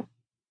I do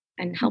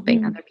and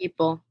helping other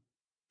people.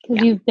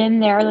 Because you've been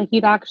there, like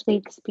you've actually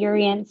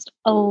experienced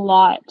a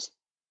lot.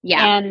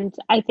 Yeah. And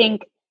I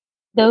think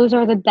those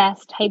are the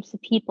best types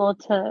of people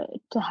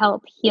to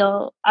help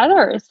heal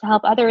others, to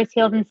help others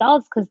heal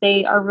themselves, because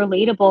they are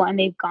relatable and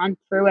they've gone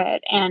through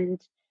it.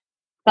 And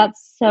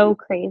that's so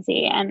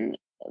crazy. And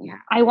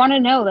I want to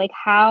know,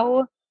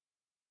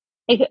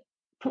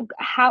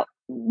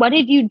 what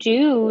did you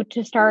do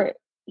to start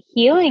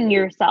healing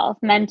yourself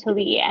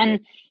mentally? And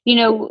I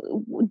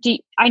know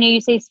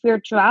you say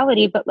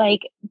spirituality, but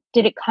like,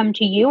 did it come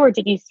to you or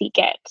did you seek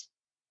it?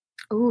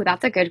 Oh,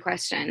 that's a good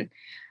question.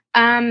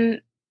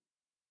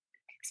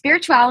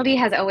 Spirituality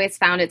has always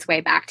found its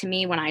way back to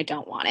me when I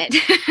don't want it.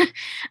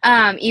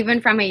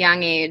 Even from a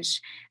young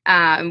age,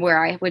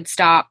 where I would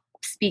stop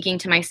speaking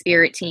to my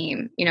spirit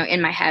team,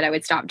 in my head, I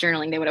would stop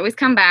journaling. They would always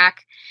come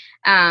back.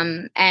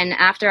 And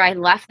after I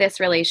left this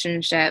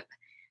relationship,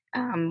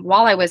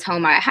 while I was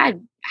home, I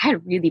had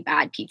really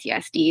bad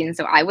PTSD. And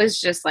so I was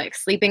just like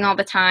sleeping all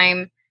the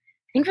time.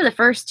 I think for the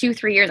first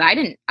 2-3 years, I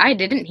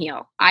didn't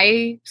heal.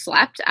 I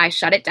slept, I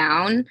shut it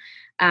down.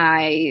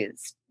 I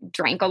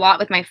drank a lot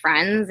with my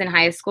friends in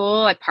high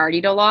school. I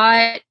partied a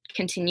lot,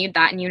 continued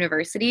that in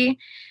university.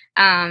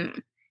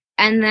 And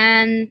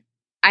then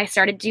I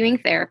started doing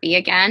therapy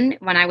again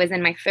when I was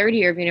in my third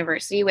year of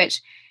university,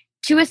 which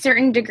to a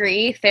certain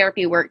degree,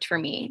 therapy worked for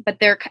me. But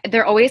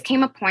there always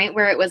came a point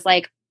where it was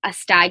like a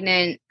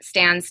stagnant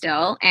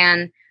standstill,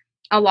 and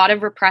a lot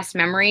of repressed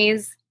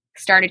memories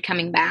started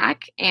coming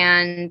back,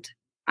 and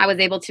I was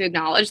able to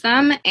acknowledge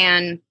them.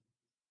 And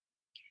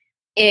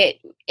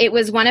it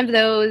was one of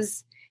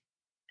those,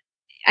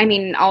 I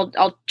mean,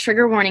 I'll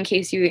trigger warning in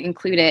case you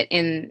include it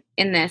in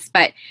this,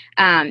 but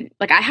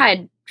like I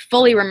had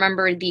fully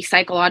remembered the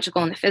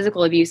psychological and the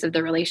physical abuse of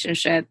the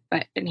relationship,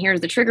 and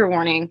here's the trigger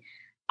warning,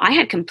 I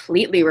had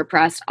completely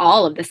repressed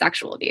all of the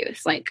sexual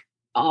abuse, like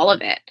all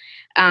of it.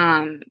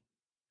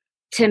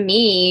 To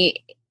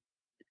me,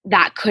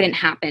 that couldn't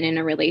happen in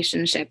a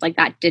relationship. Like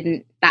that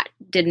didn't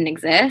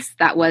exist.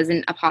 That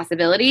wasn't a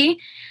possibility.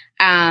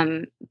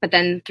 But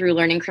then through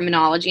learning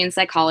criminology and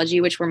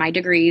psychology, which were my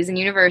degrees in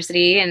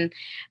university, and,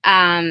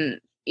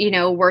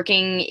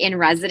 working in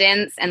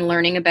residence and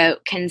learning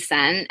about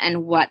consent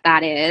and what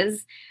that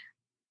is,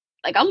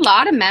 like a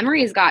lot of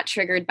memories got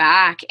triggered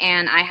back,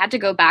 and I had to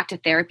go back to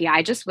therapy.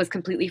 I just was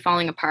completely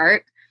falling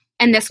apart.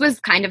 And this was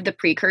kind of the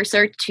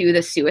precursor to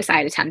the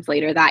suicide attempt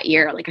later that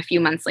year, like a few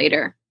months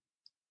later.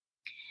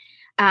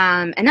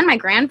 And then my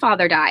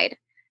grandfather died.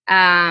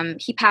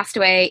 He passed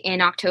away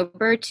in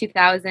October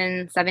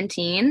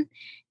 2017,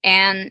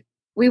 and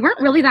we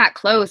weren't really that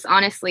close,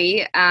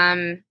 honestly,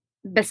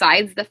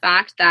 besides the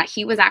fact that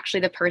he was actually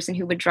the person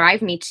who would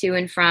drive me to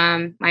and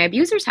from my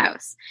abuser's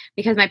house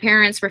because my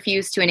parents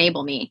refused to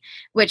enable me,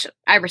 which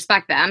I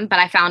respect them, but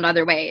I found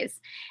other ways.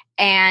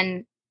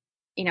 And,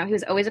 he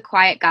was always a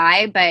quiet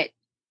guy, but,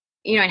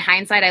 in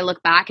hindsight, I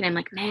look back and I'm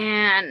like,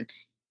 man,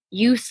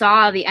 you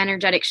saw the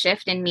energetic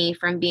shift in me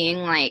from being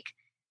like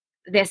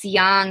this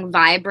young,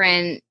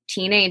 vibrant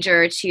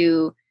teenager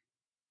to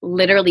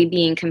literally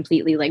being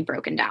completely like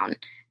broken down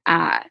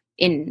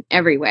in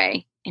every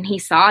way. And he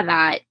saw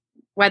that,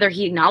 whether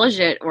he acknowledged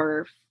it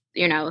or,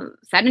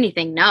 said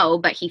anything, no,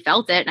 but he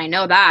felt it. And I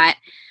know that.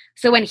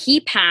 So when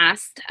he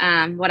passed,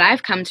 what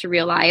I've come to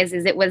realize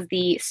is it was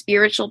the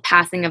spiritual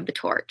passing of the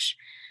torch.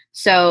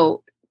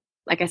 So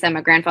like I said,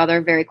 my grandfather,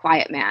 a very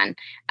quiet man.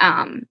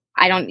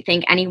 I don't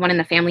think anyone in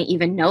the family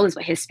even knows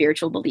what his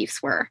spiritual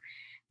beliefs were.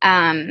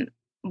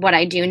 What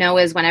I do know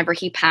is whenever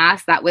he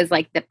passed, that was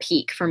like the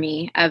peak for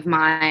me of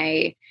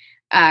my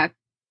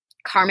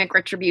karmic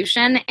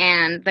retribution,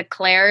 and the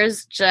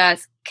Clairs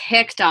just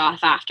kicked off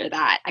after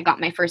that. I got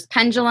my first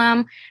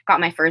pendulum, got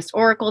my first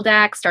oracle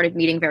deck, started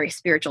meeting very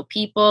spiritual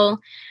people,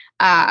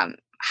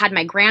 had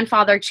my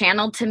grandfather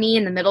channeled to me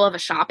in the middle of a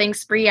shopping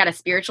spree at a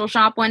spiritual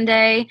shop one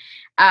day.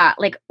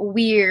 Like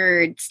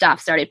weird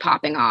stuff started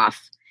popping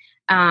off.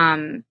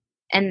 And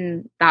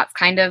that's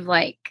kind of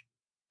like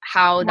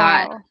how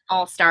that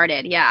all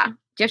started. Yeah. Do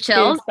you have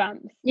chills?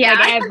 Goosebumps. Yeah.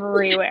 Like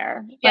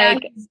everywhere. Yeah.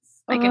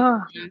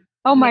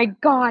 Oh my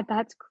God,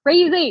 that's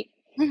crazy.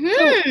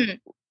 Mm-hmm.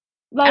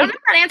 So, I don't know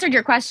if that answered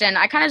your question.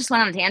 I kind of just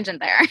went on a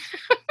tangent there.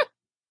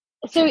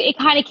 So it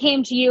kind of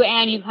came to you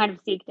and you kind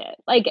of seeked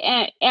it. Like,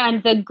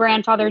 and the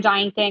grandfather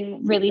dying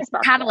thing really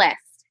sparked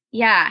catalyst.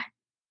 Yeah,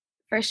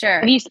 for sure.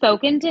 Have you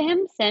spoken to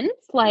him since?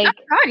 Like, oh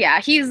God, yeah.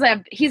 He's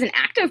an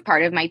active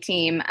part of my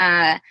team.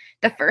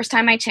 The first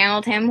time I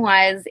channeled him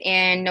was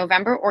in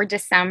November or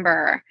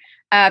December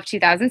of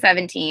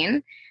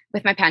 2017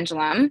 with my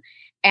pendulum,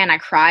 and I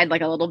cried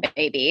like a little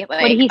baby.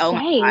 Like, what did he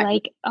say?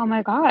 Like, oh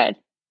my God.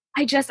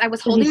 I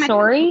was holding my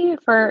sorry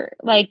for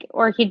like,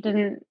 or he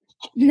didn't.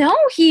 No,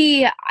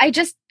 because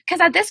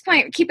at this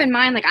point, keep in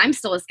mind, like, I'm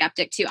still a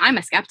skeptic too. I'm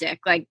a skeptic.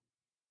 Like,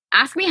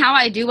 ask me how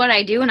I do what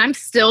I do, and I'm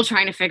still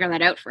trying to figure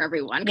that out for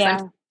everyone. Yeah.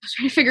 I'm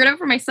trying to figure it out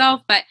for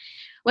myself. But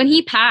when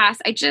he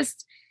passed,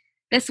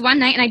 this one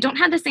night, and I don't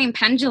have the same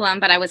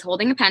pendulum, but I was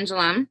holding a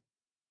pendulum,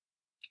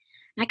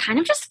 and I kind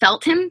of just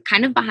felt him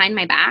kind of behind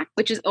my back,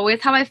 which is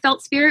always how I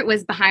felt spirit,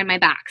 was behind my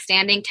back,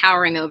 standing,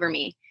 towering over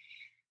me.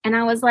 And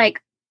I was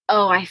like,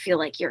 oh, I feel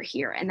like you're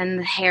here. And then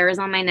the hair is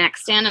on my neck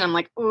stand, and I'm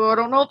like, oh, I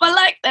don't know if I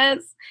like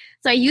this.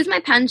 So I used my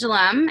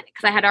pendulum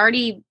because I had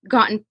already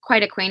gotten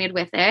quite acquainted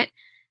with it.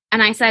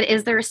 And I said,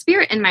 is there a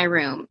spirit in my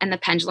room? And the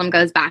pendulum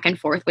goes back and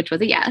forth, which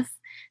was a yes.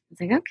 I was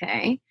like,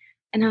 okay.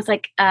 And I was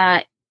like,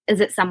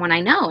 is it someone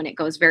I know? And it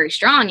goes very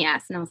strong,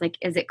 yes. And I was like,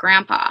 is it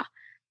Grandpa?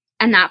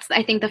 And that's,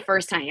 I think, the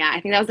first time, I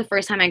think that was the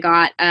first time I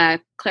got a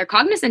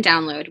claircognizant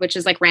download, which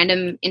is like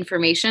random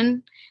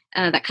information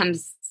that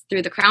comes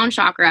through the crown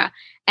chakra.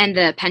 And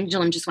the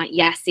pendulum just went,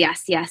 yes,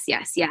 yes, yes,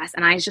 yes, yes.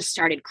 And I just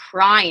started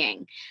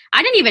crying.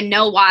 I didn't even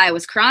know why I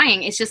was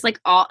crying. It's just like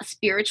all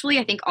spiritually,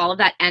 I think all of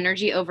that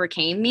energy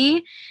overcame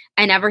me.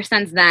 And ever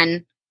since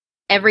then,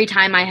 every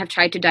time I have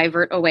tried to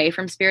divert away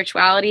from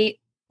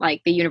spirituality,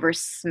 like the universe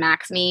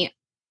smacks me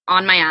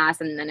on my ass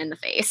and then in the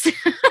face.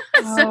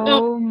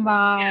 Oh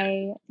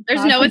my.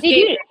 There's no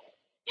escape.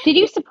 Did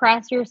you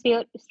suppress your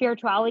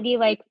spirituality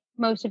like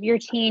most of your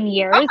teen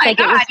years? Oh my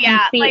God, it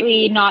was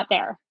completely not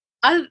there.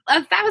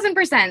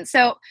 1,000%.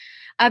 So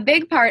a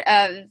big part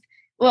of,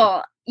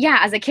 well, yeah,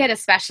 as a kid,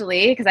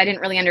 especially because I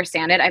didn't really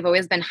understand it. I've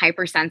always been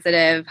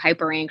hypersensitive,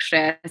 hyper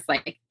anxious,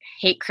 like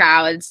hate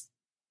crowds,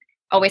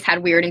 always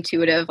had weird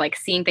intuitive, like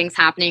seeing things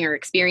happening or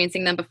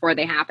experiencing them before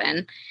they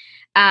happen.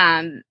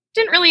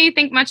 Didn't really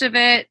think much of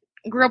it.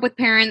 Grew up with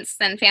parents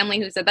and family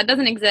who said that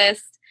doesn't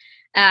exist.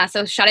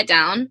 So shut it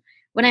down.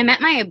 When I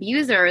met my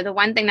abuser, the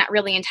one thing that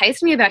really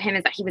enticed me about him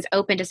is that he was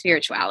open to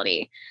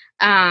spirituality.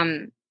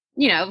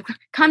 You know,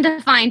 come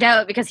to find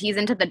out, because he's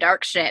into the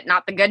dark shit,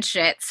 not the good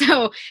shit.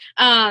 So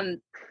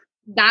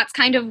that's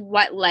kind of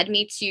what led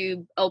me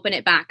to open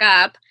it back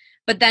up.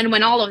 But then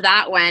when all of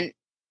that went,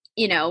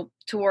 you know,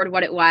 toward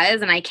what it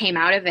was, and I came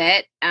out of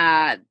it,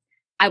 I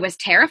was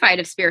terrified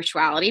of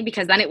spirituality,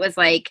 because then it was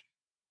like,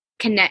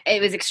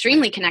 it was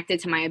extremely connected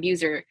to my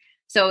abuser.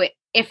 So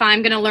if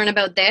I'm going to learn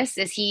about this,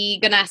 is he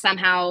going to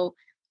somehow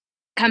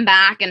come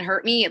back and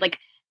hurt me? Like,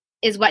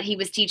 is what he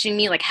was teaching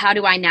me, like, how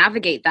do I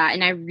navigate that?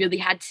 And I really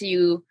had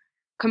to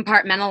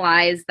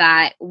compartmentalize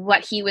that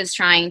what he was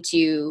trying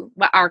to,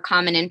 what our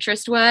common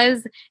interest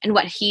was and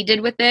what he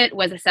did with it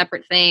was a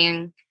separate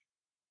thing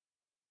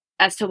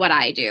as to what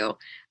I do.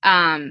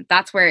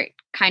 That's where it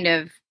kind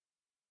of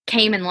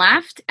came and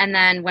left. And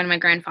then when my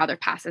grandfather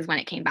passes, when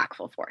it came back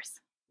full force.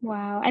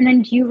 Wow. And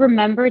then do you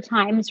remember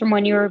times from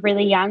when you were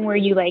really young where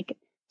you like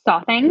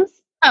saw things?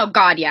 Oh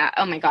God, yeah.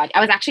 Oh my God.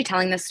 I was actually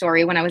telling this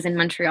story when I was in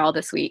Montreal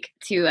this week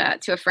to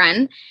a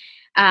friend.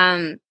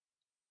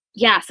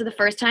 Yeah. So the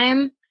first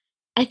time,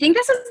 I think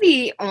this was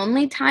the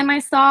only time I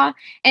saw.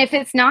 If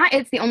it's not,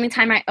 it's the only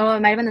time it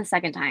might have been the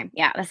second time.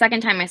 Yeah, the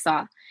second time I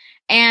saw.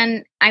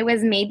 And I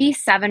was maybe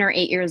 7 or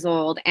 8 years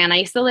old, and I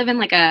used to live in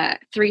like a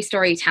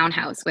 3-story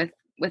townhouse with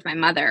my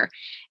mother.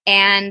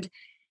 And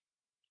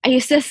I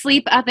used to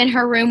sleep up in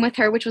her room with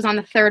her, which was on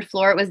the 3rd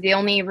floor. It was the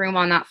only room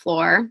on that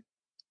floor.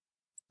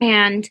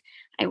 And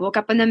I woke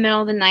up in the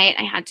middle of the night.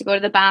 I had to go to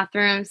the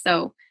bathroom.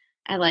 So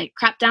I like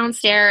crept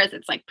downstairs.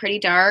 It's like pretty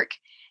dark.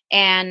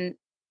 And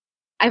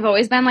I've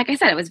always been, like I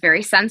said, I was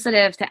very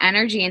sensitive to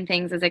energy and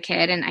things as a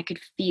kid, and I could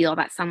feel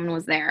that someone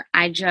was there.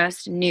 I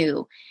just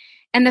knew.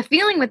 And the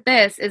feeling with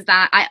this is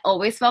that I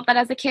always felt that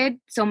as a kid.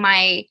 So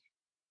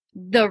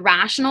the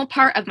rational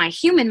part of my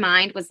human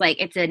mind was like,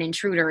 it's an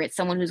intruder. It's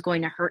someone who's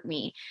going to hurt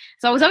me.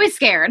 So I was always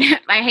scared.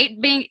 I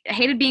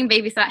hated being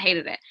babysat,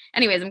 hated it.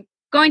 Anyways, I'm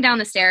going down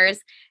the stairs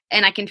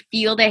and I can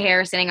feel the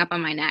hair sitting up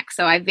on my neck.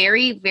 So I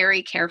very,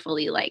 very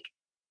carefully, like,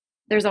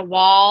 there's a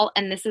wall,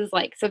 and this is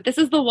like, so this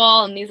is the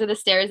wall and these are the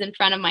stairs in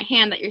front of my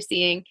hand that you're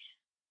seeing.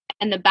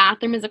 And the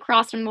bathroom is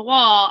across from the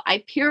wall.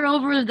 I peer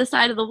over the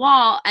side of the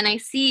wall and I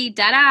see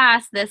dead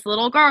ass this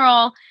little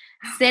girl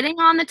sitting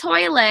on the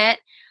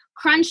toilet,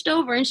 crunched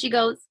over, and she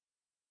goes,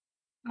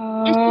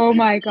 oh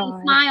my God.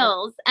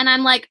 Smiles. And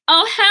I'm like,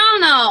 oh, hell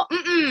no.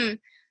 Mm-mm.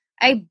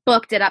 I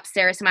booked it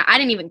upstairs. I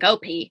didn't even go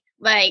pee.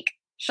 Like,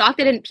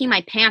 shocked I didn't pee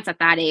my pants at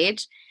that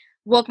age.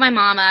 Woke my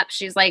mom up.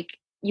 She's like,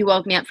 you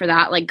woke me up for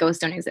that. Like, ghosts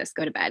don't exist.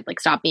 Go to bed. Like,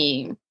 stop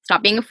being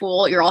a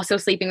fool. You're also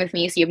sleeping with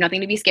me, so you have nothing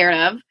to be scared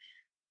of.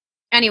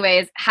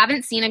 Anyways,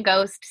 haven't seen a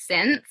ghost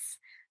since.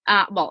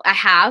 Well, I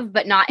have,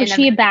 but not. Was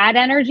she a bad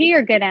energy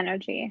or good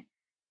energy?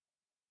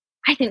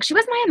 I think she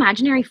was my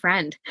imaginary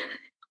friend.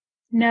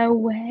 No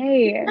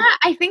way. Yeah,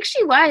 I think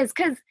she was,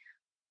 because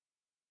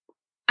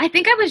I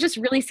think I was just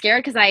really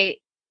scared because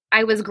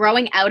I was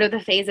growing out of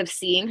the phase of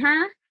seeing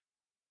her.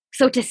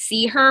 So to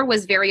see her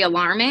was very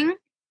alarming.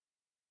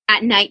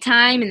 At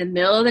nighttime, in the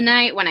middle of the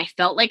night, when I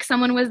felt like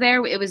someone was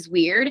there, it was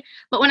weird.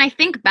 But when I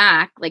think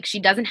back, like, she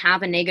doesn't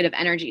have a negative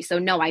energy. So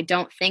no, I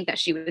don't think that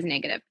she was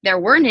negative. There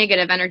were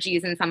negative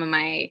energies in some of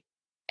my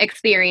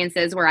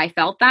experiences where I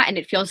felt that, and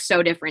it feels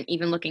so different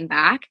even looking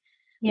back.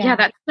 Yeah,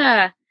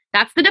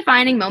 that's the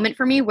defining moment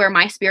for me, where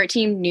my spirit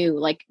team knew,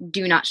 like,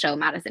 do not show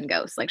Madison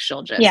ghosts. Like, she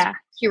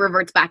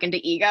reverts back into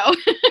ego.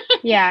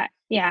 Yeah.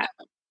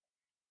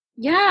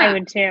 I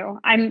would too.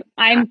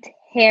 I'm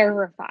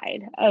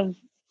terrified of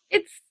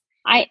it's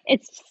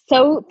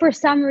so, for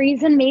some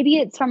reason, maybe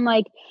it's from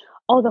like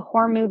all the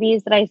horror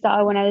movies that I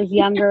saw when I was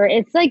younger.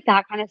 It's like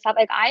that kind of stuff.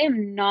 Like, I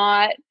am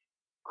not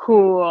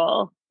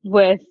cool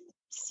with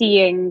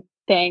seeing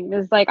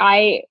things. Like,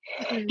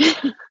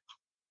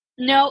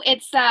 no,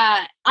 it's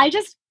I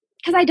just,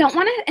 because I don't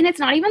want to, and it's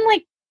not even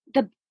like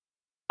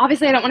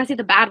obviously I don't want to see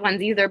the bad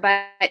ones either,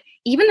 but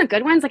even the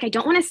good ones, like, I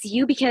don't want to see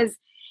you, because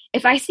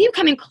if I see you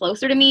coming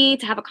closer to me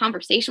to have a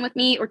conversation with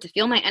me or to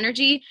feel my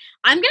energy,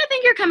 I'm going to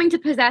think you're coming to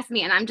possess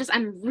me. And I'm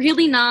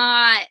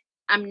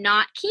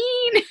not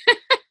keen.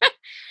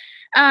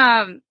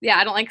 Yeah,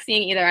 I don't like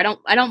seeing either.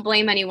 I don't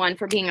blame anyone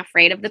for being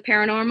afraid of the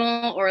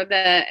paranormal or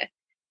the,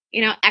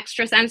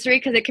 extrasensory,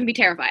 because it can be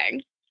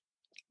terrifying.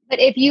 But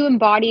if you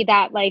embody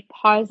that, like,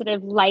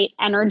 positive light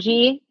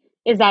energy,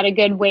 is that a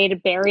good way to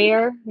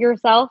barrier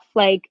yourself?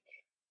 Like,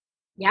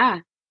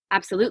 yeah,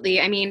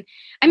 absolutely. I mean,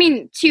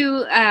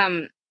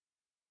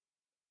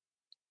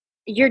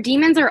 your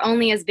demons are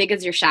only as big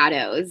as your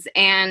shadows.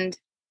 And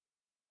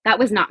that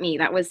was not me.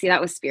 That was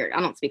spirit.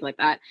 I don't speak like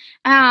that.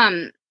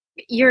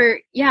 your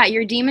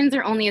demons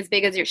are only as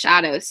big as your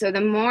shadows. So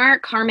the more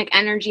karmic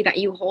energy that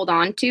you hold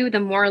on to, the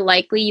more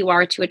likely you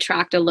are to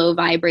attract a low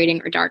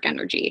vibrating or dark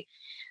energy.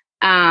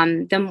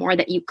 The more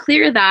that you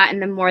clear that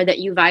and the more that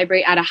you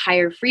vibrate at a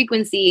higher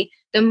frequency,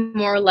 the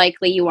more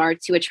likely you are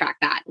to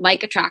attract that.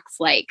 Like attracts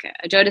like.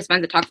 Joe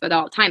Dispenza talks about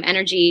all the time.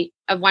 Energy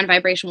of one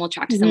vibration will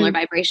attract a similar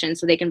vibration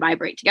so they can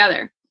vibrate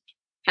together.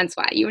 Hence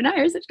why you and I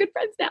are such good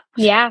friends now.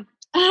 Yeah.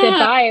 Good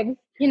vibes.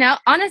 You know,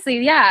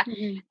 honestly, yeah.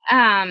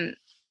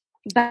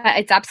 But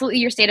it's absolutely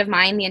your state of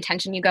mind, the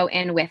intention you go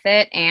in with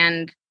it,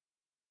 and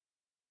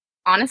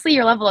honestly,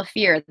 your level of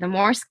fear. The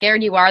more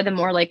scared you are, the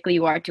more likely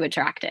you are to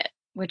attract it,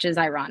 which is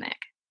ironic.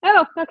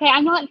 Oh, okay.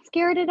 I'm not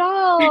scared at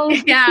all.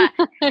 Yeah.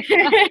 But,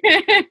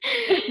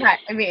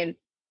 I mean,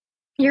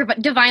 you're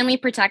divinely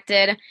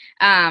protected.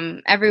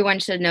 Everyone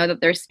should know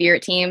that their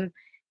spirit team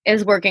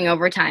is working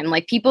overtime.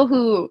 Like, people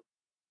who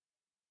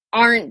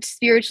aren't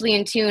spiritually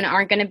in tune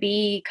aren't going to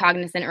be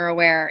cognizant or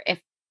aware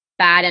if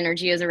bad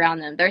energy is around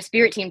them. Their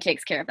spirit team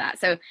takes care of that.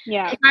 So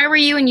if I were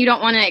you and you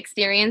don't want to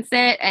experience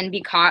it and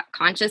be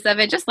conscious of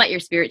it, just let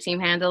your spirit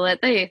team handle it.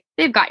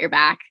 They've got your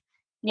back.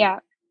 Yeah,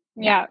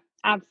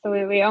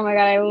 absolutely. Oh my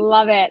God, I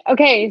love it.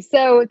 Okay,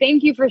 so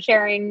thank you for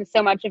sharing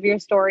so much of your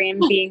story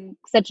and being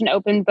such an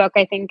open book.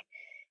 I think,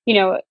 you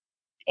know,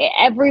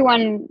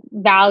 everyone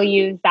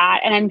values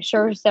that. And I'm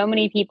sure so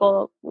many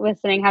people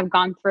listening have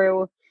gone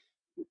through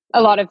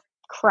a lot of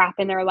crap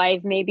in their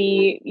life,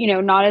 maybe, you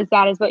know, not as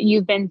bad as what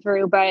you've been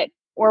through, but,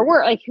 or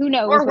worse, like, who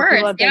knows or what worse,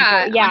 people have been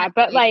through. Yeah. Honestly.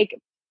 But like,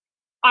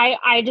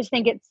 I just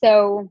think it's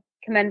so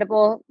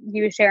commendable,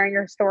 you sharing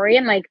your story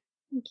and like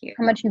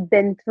how much you've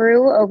been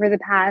through over the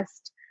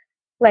past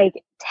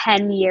like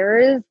 10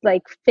 years,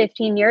 like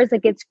 15 years,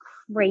 like it's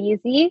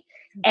crazy.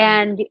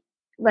 And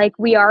like,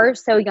 we are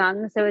so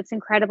young. So it's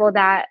incredible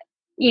that,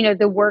 you know,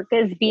 the work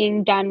is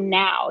being done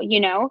now, you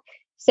know?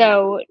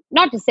 So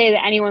not to say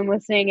that anyone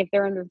listening, if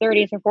they're in their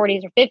 30s or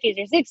 40s or 50s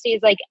or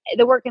 60s, like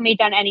the work can be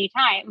done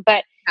anytime.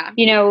 But,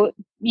 you know,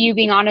 you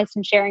being honest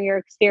and sharing your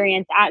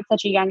experience at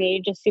such a young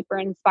age is super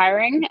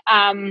inspiring.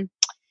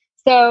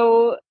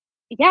 So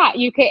yeah,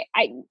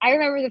 I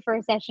remember the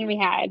first session we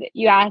had,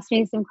 you asked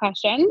me some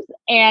questions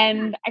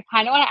and I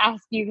kind of want to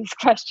ask you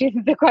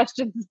the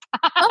questions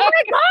back. Oh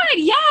my God.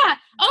 Yeah.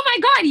 Oh my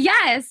God.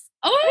 Yes.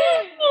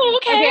 Oh,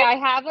 okay. Okay, I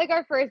have like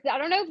our first, I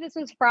don't know if this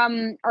was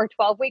from our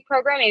 12-week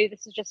program. Maybe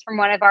this is just from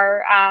one of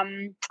our,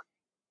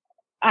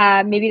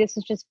 maybe this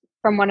is just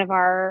from one of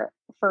our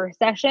first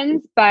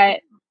sessions, but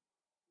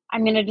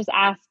I'm going to just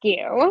ask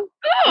you.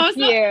 Oh,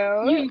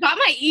 so you got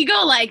my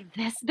ego like,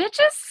 this bitch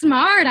is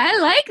smart. I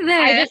like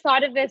this. I just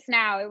thought of this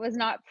now. It was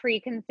not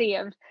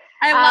preconceived.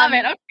 I love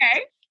it.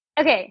 Okay.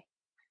 Okay.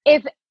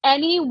 If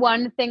any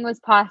one thing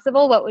was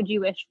possible, what would you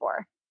wish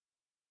for?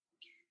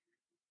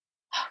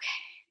 Okay.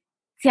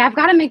 See, I've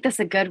got to make this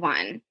a good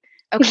one.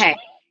 Okay.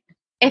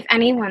 If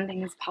any one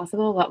thing is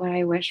possible, what would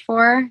I wish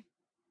for?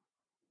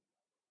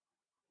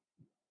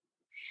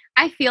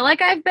 I feel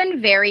like I've been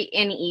very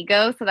in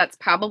ego, so that's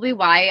probably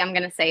why I'm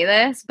going to say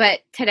this. But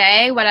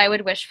today, what I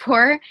would wish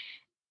for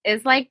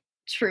is like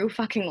true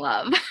fucking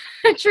love.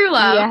 True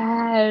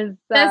love.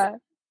 Yes.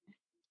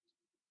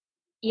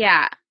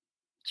 Yeah.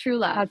 True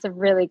love. That's a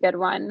really good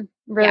one.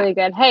 Really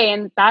good. Hey,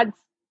 and that's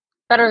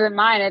better than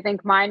mine. I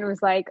think mine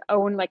was like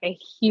own like a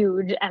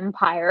huge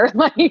empire.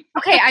 Like,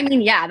 okay, I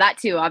mean, yeah, that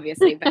too,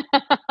 obviously. But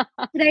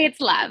today it's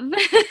love.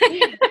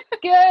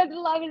 Good.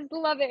 Love is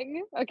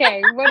loving.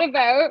 Okay, what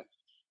about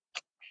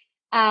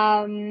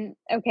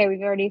okay,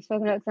 we've already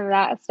spoken about some of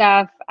that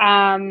stuff.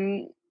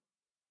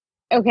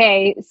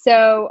 Okay,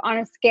 so on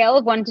a scale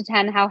of 1 to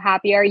 10, how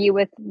happy are you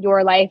with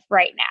your life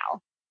right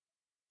now?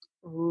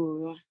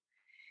 Ooh,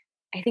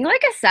 I think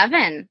like a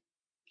 7.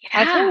 Yeah.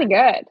 That's really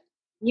good.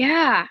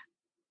 Yeah.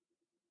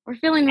 We're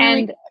feeling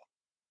really good.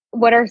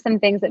 What are some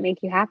things that make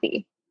you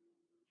happy?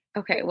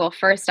 Okay, well,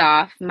 first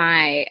off,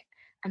 my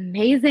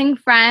amazing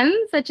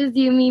friends, such as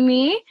you,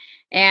 Mimi,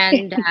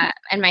 and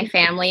my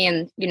family,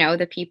 and you know,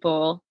 the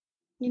people,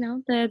 you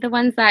know, the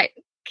ones that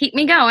keep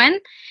me going.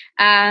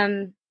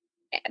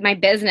 My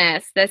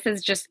business, this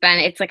has just been,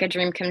 it's like a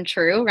dream come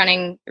true,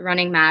 running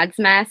Mad's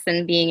Mess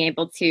and being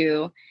able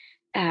to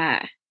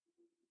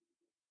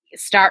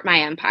start my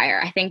empire.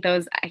 I think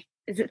those,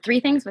 is it 3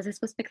 things? Was I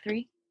supposed to pick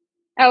 3?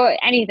 Oh,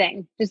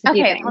 anything. Just a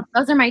few things. Well,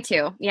 those are my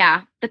 2.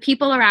 Yeah. The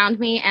people around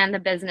me and the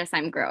business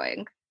I'm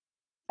growing.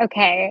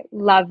 Okay.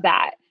 Love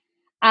that.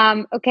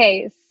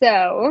 Okay.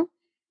 So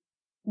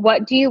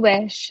what do you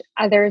wish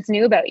others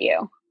knew about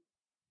you?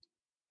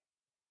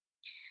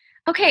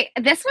 Okay.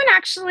 This one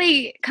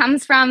actually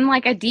comes from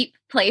like a deep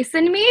place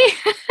in me.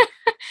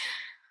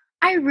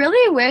 I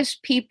really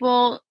wish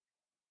people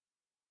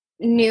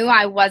knew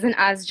I wasn't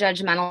as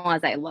judgmental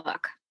as I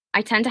look.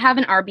 I tend to have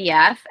an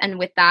RBF, and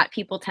with that,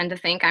 people tend to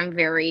think I'm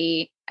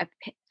I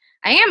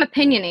am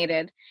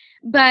opinionated,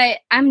 but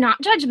I'm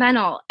not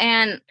judgmental.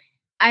 And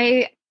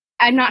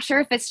I'm not sure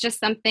if it's just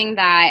something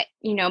that,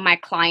 you know, my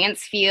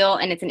clients feel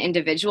and it's an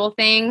individual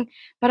thing,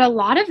 but a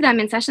lot of them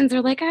in sessions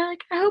are like, I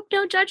hope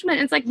no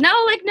judgment. It's like, no,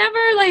 like never,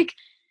 like,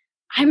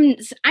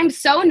 I'm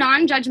so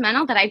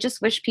non-judgmental that I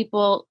just wish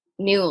people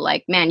knew,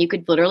 like, man, you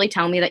could literally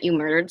tell me that you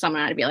murdered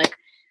someone and I'd be like,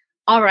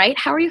 all right,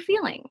 how are you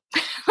feeling?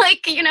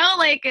 Like, you know,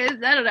 like, I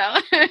don't know.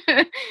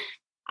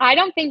 I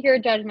don't think you're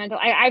judgmental.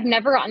 I've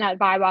never gotten that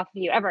vibe off of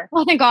you ever.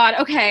 Oh, thank God.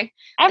 Okay.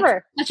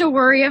 Ever. It's such a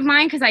worry of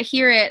mine because I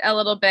hear it a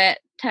little bit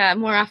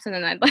more often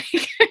than I'd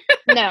like.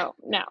 No.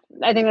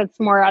 I think that's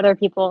more other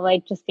people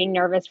like just being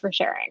nervous for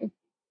sharing.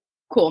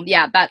 Cool.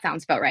 Yeah, that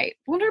sounds about right.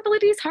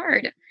 Vulnerability is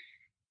hard.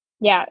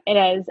 Yeah, it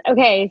is.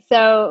 Okay,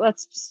 so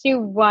let's just do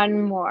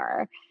one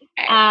more.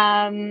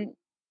 Okay.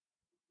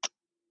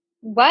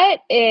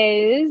 What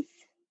is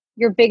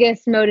your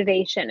biggest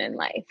motivation in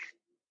life?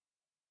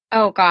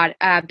 Oh God,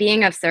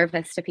 being of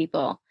service to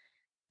people.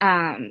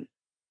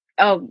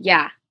 Oh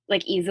yeah,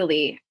 like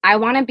easily. I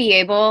want to be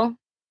able,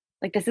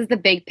 like, this is the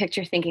big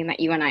picture thinking that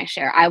you and I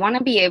share. I want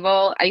to be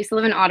able, I used to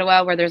live in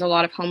Ottawa where there's a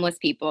lot of homeless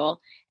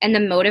people. And the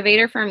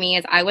motivator for me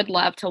is I would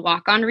love to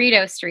walk on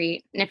Rideau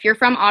Street. And if you're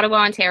from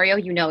Ottawa, Ontario,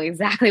 you know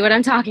exactly what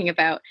I'm talking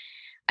about.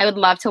 I would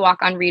love to walk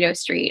on Rideau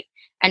Street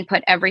and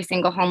put every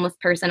single homeless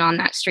person on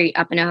that street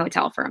up in a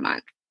hotel for a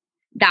month.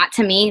 That,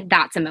 to me,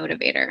 that's a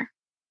motivator.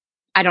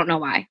 I don't know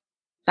why.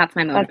 That's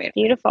my motivator. That's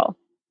beautiful.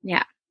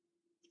 Yeah.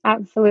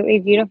 Absolutely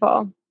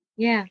beautiful.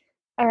 Yeah.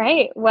 All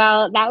right.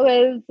 Well, that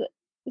was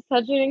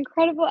such an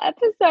incredible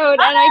episode.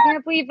 And I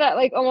can't believe that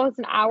like almost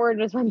an hour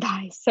just went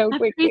by so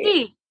quickly.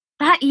 Crazy.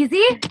 That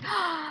easy?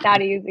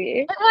 That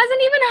easy. It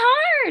wasn't even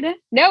hard.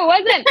 No, it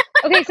wasn't.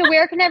 Okay, so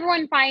where can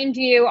everyone find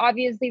you?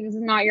 Obviously, this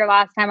is not your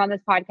last time on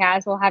this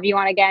podcast. We'll have you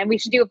on again. We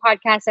should do a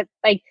podcast at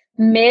like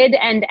mid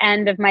and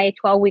end of my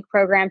 12-week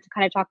program to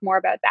kind of talk more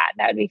about that.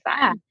 That would be fun.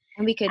 Yeah.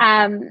 And we could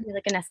do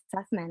like an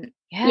assessment.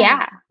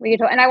 Yeah, we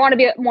could. And I want to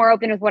be more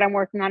open with what I'm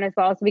working on as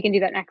well, so we can do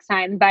that next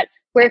time. But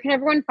where can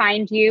everyone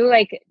find you?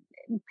 Like,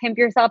 pimp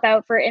yourself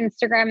out for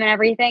Instagram and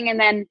everything. And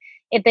then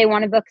if they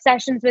want to book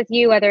sessions with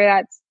you, whether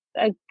that's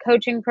a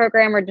coaching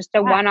program or just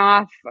a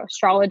one-off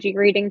astrology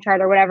reading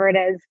chart or whatever it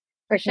is.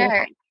 For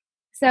sure.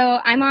 So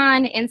I'm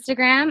on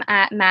Instagram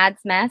at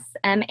madsmess,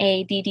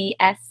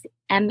 MADDSMESS,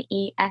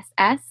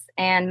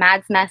 and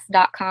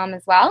madsmess.com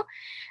as well.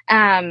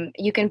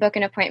 You can book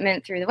an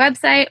appointment through the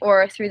website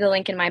or through the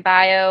link in my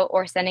bio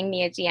or sending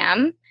me a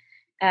DM.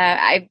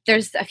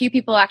 There's a few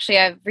people actually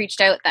I've reached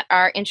out that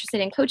are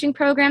interested in coaching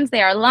programs.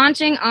 They are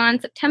launching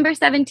on September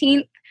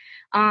 17th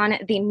on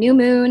the new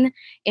moon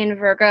in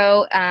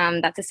Virgo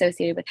that's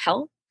associated with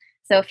health.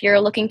 So if you're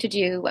looking to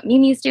do what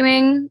Mimi's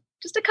doing,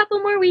 just a couple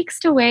more weeks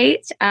to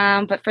wait.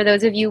 But for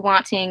those of you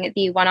wanting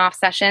the one-off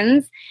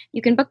sessions,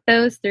 you can book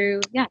those through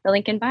the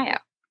link in bio.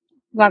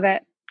 Love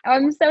it.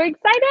 I'm so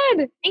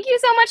excited. Thank you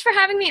so much for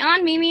having me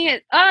on, Mimi.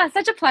 It's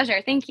such a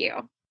pleasure. Thank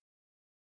you.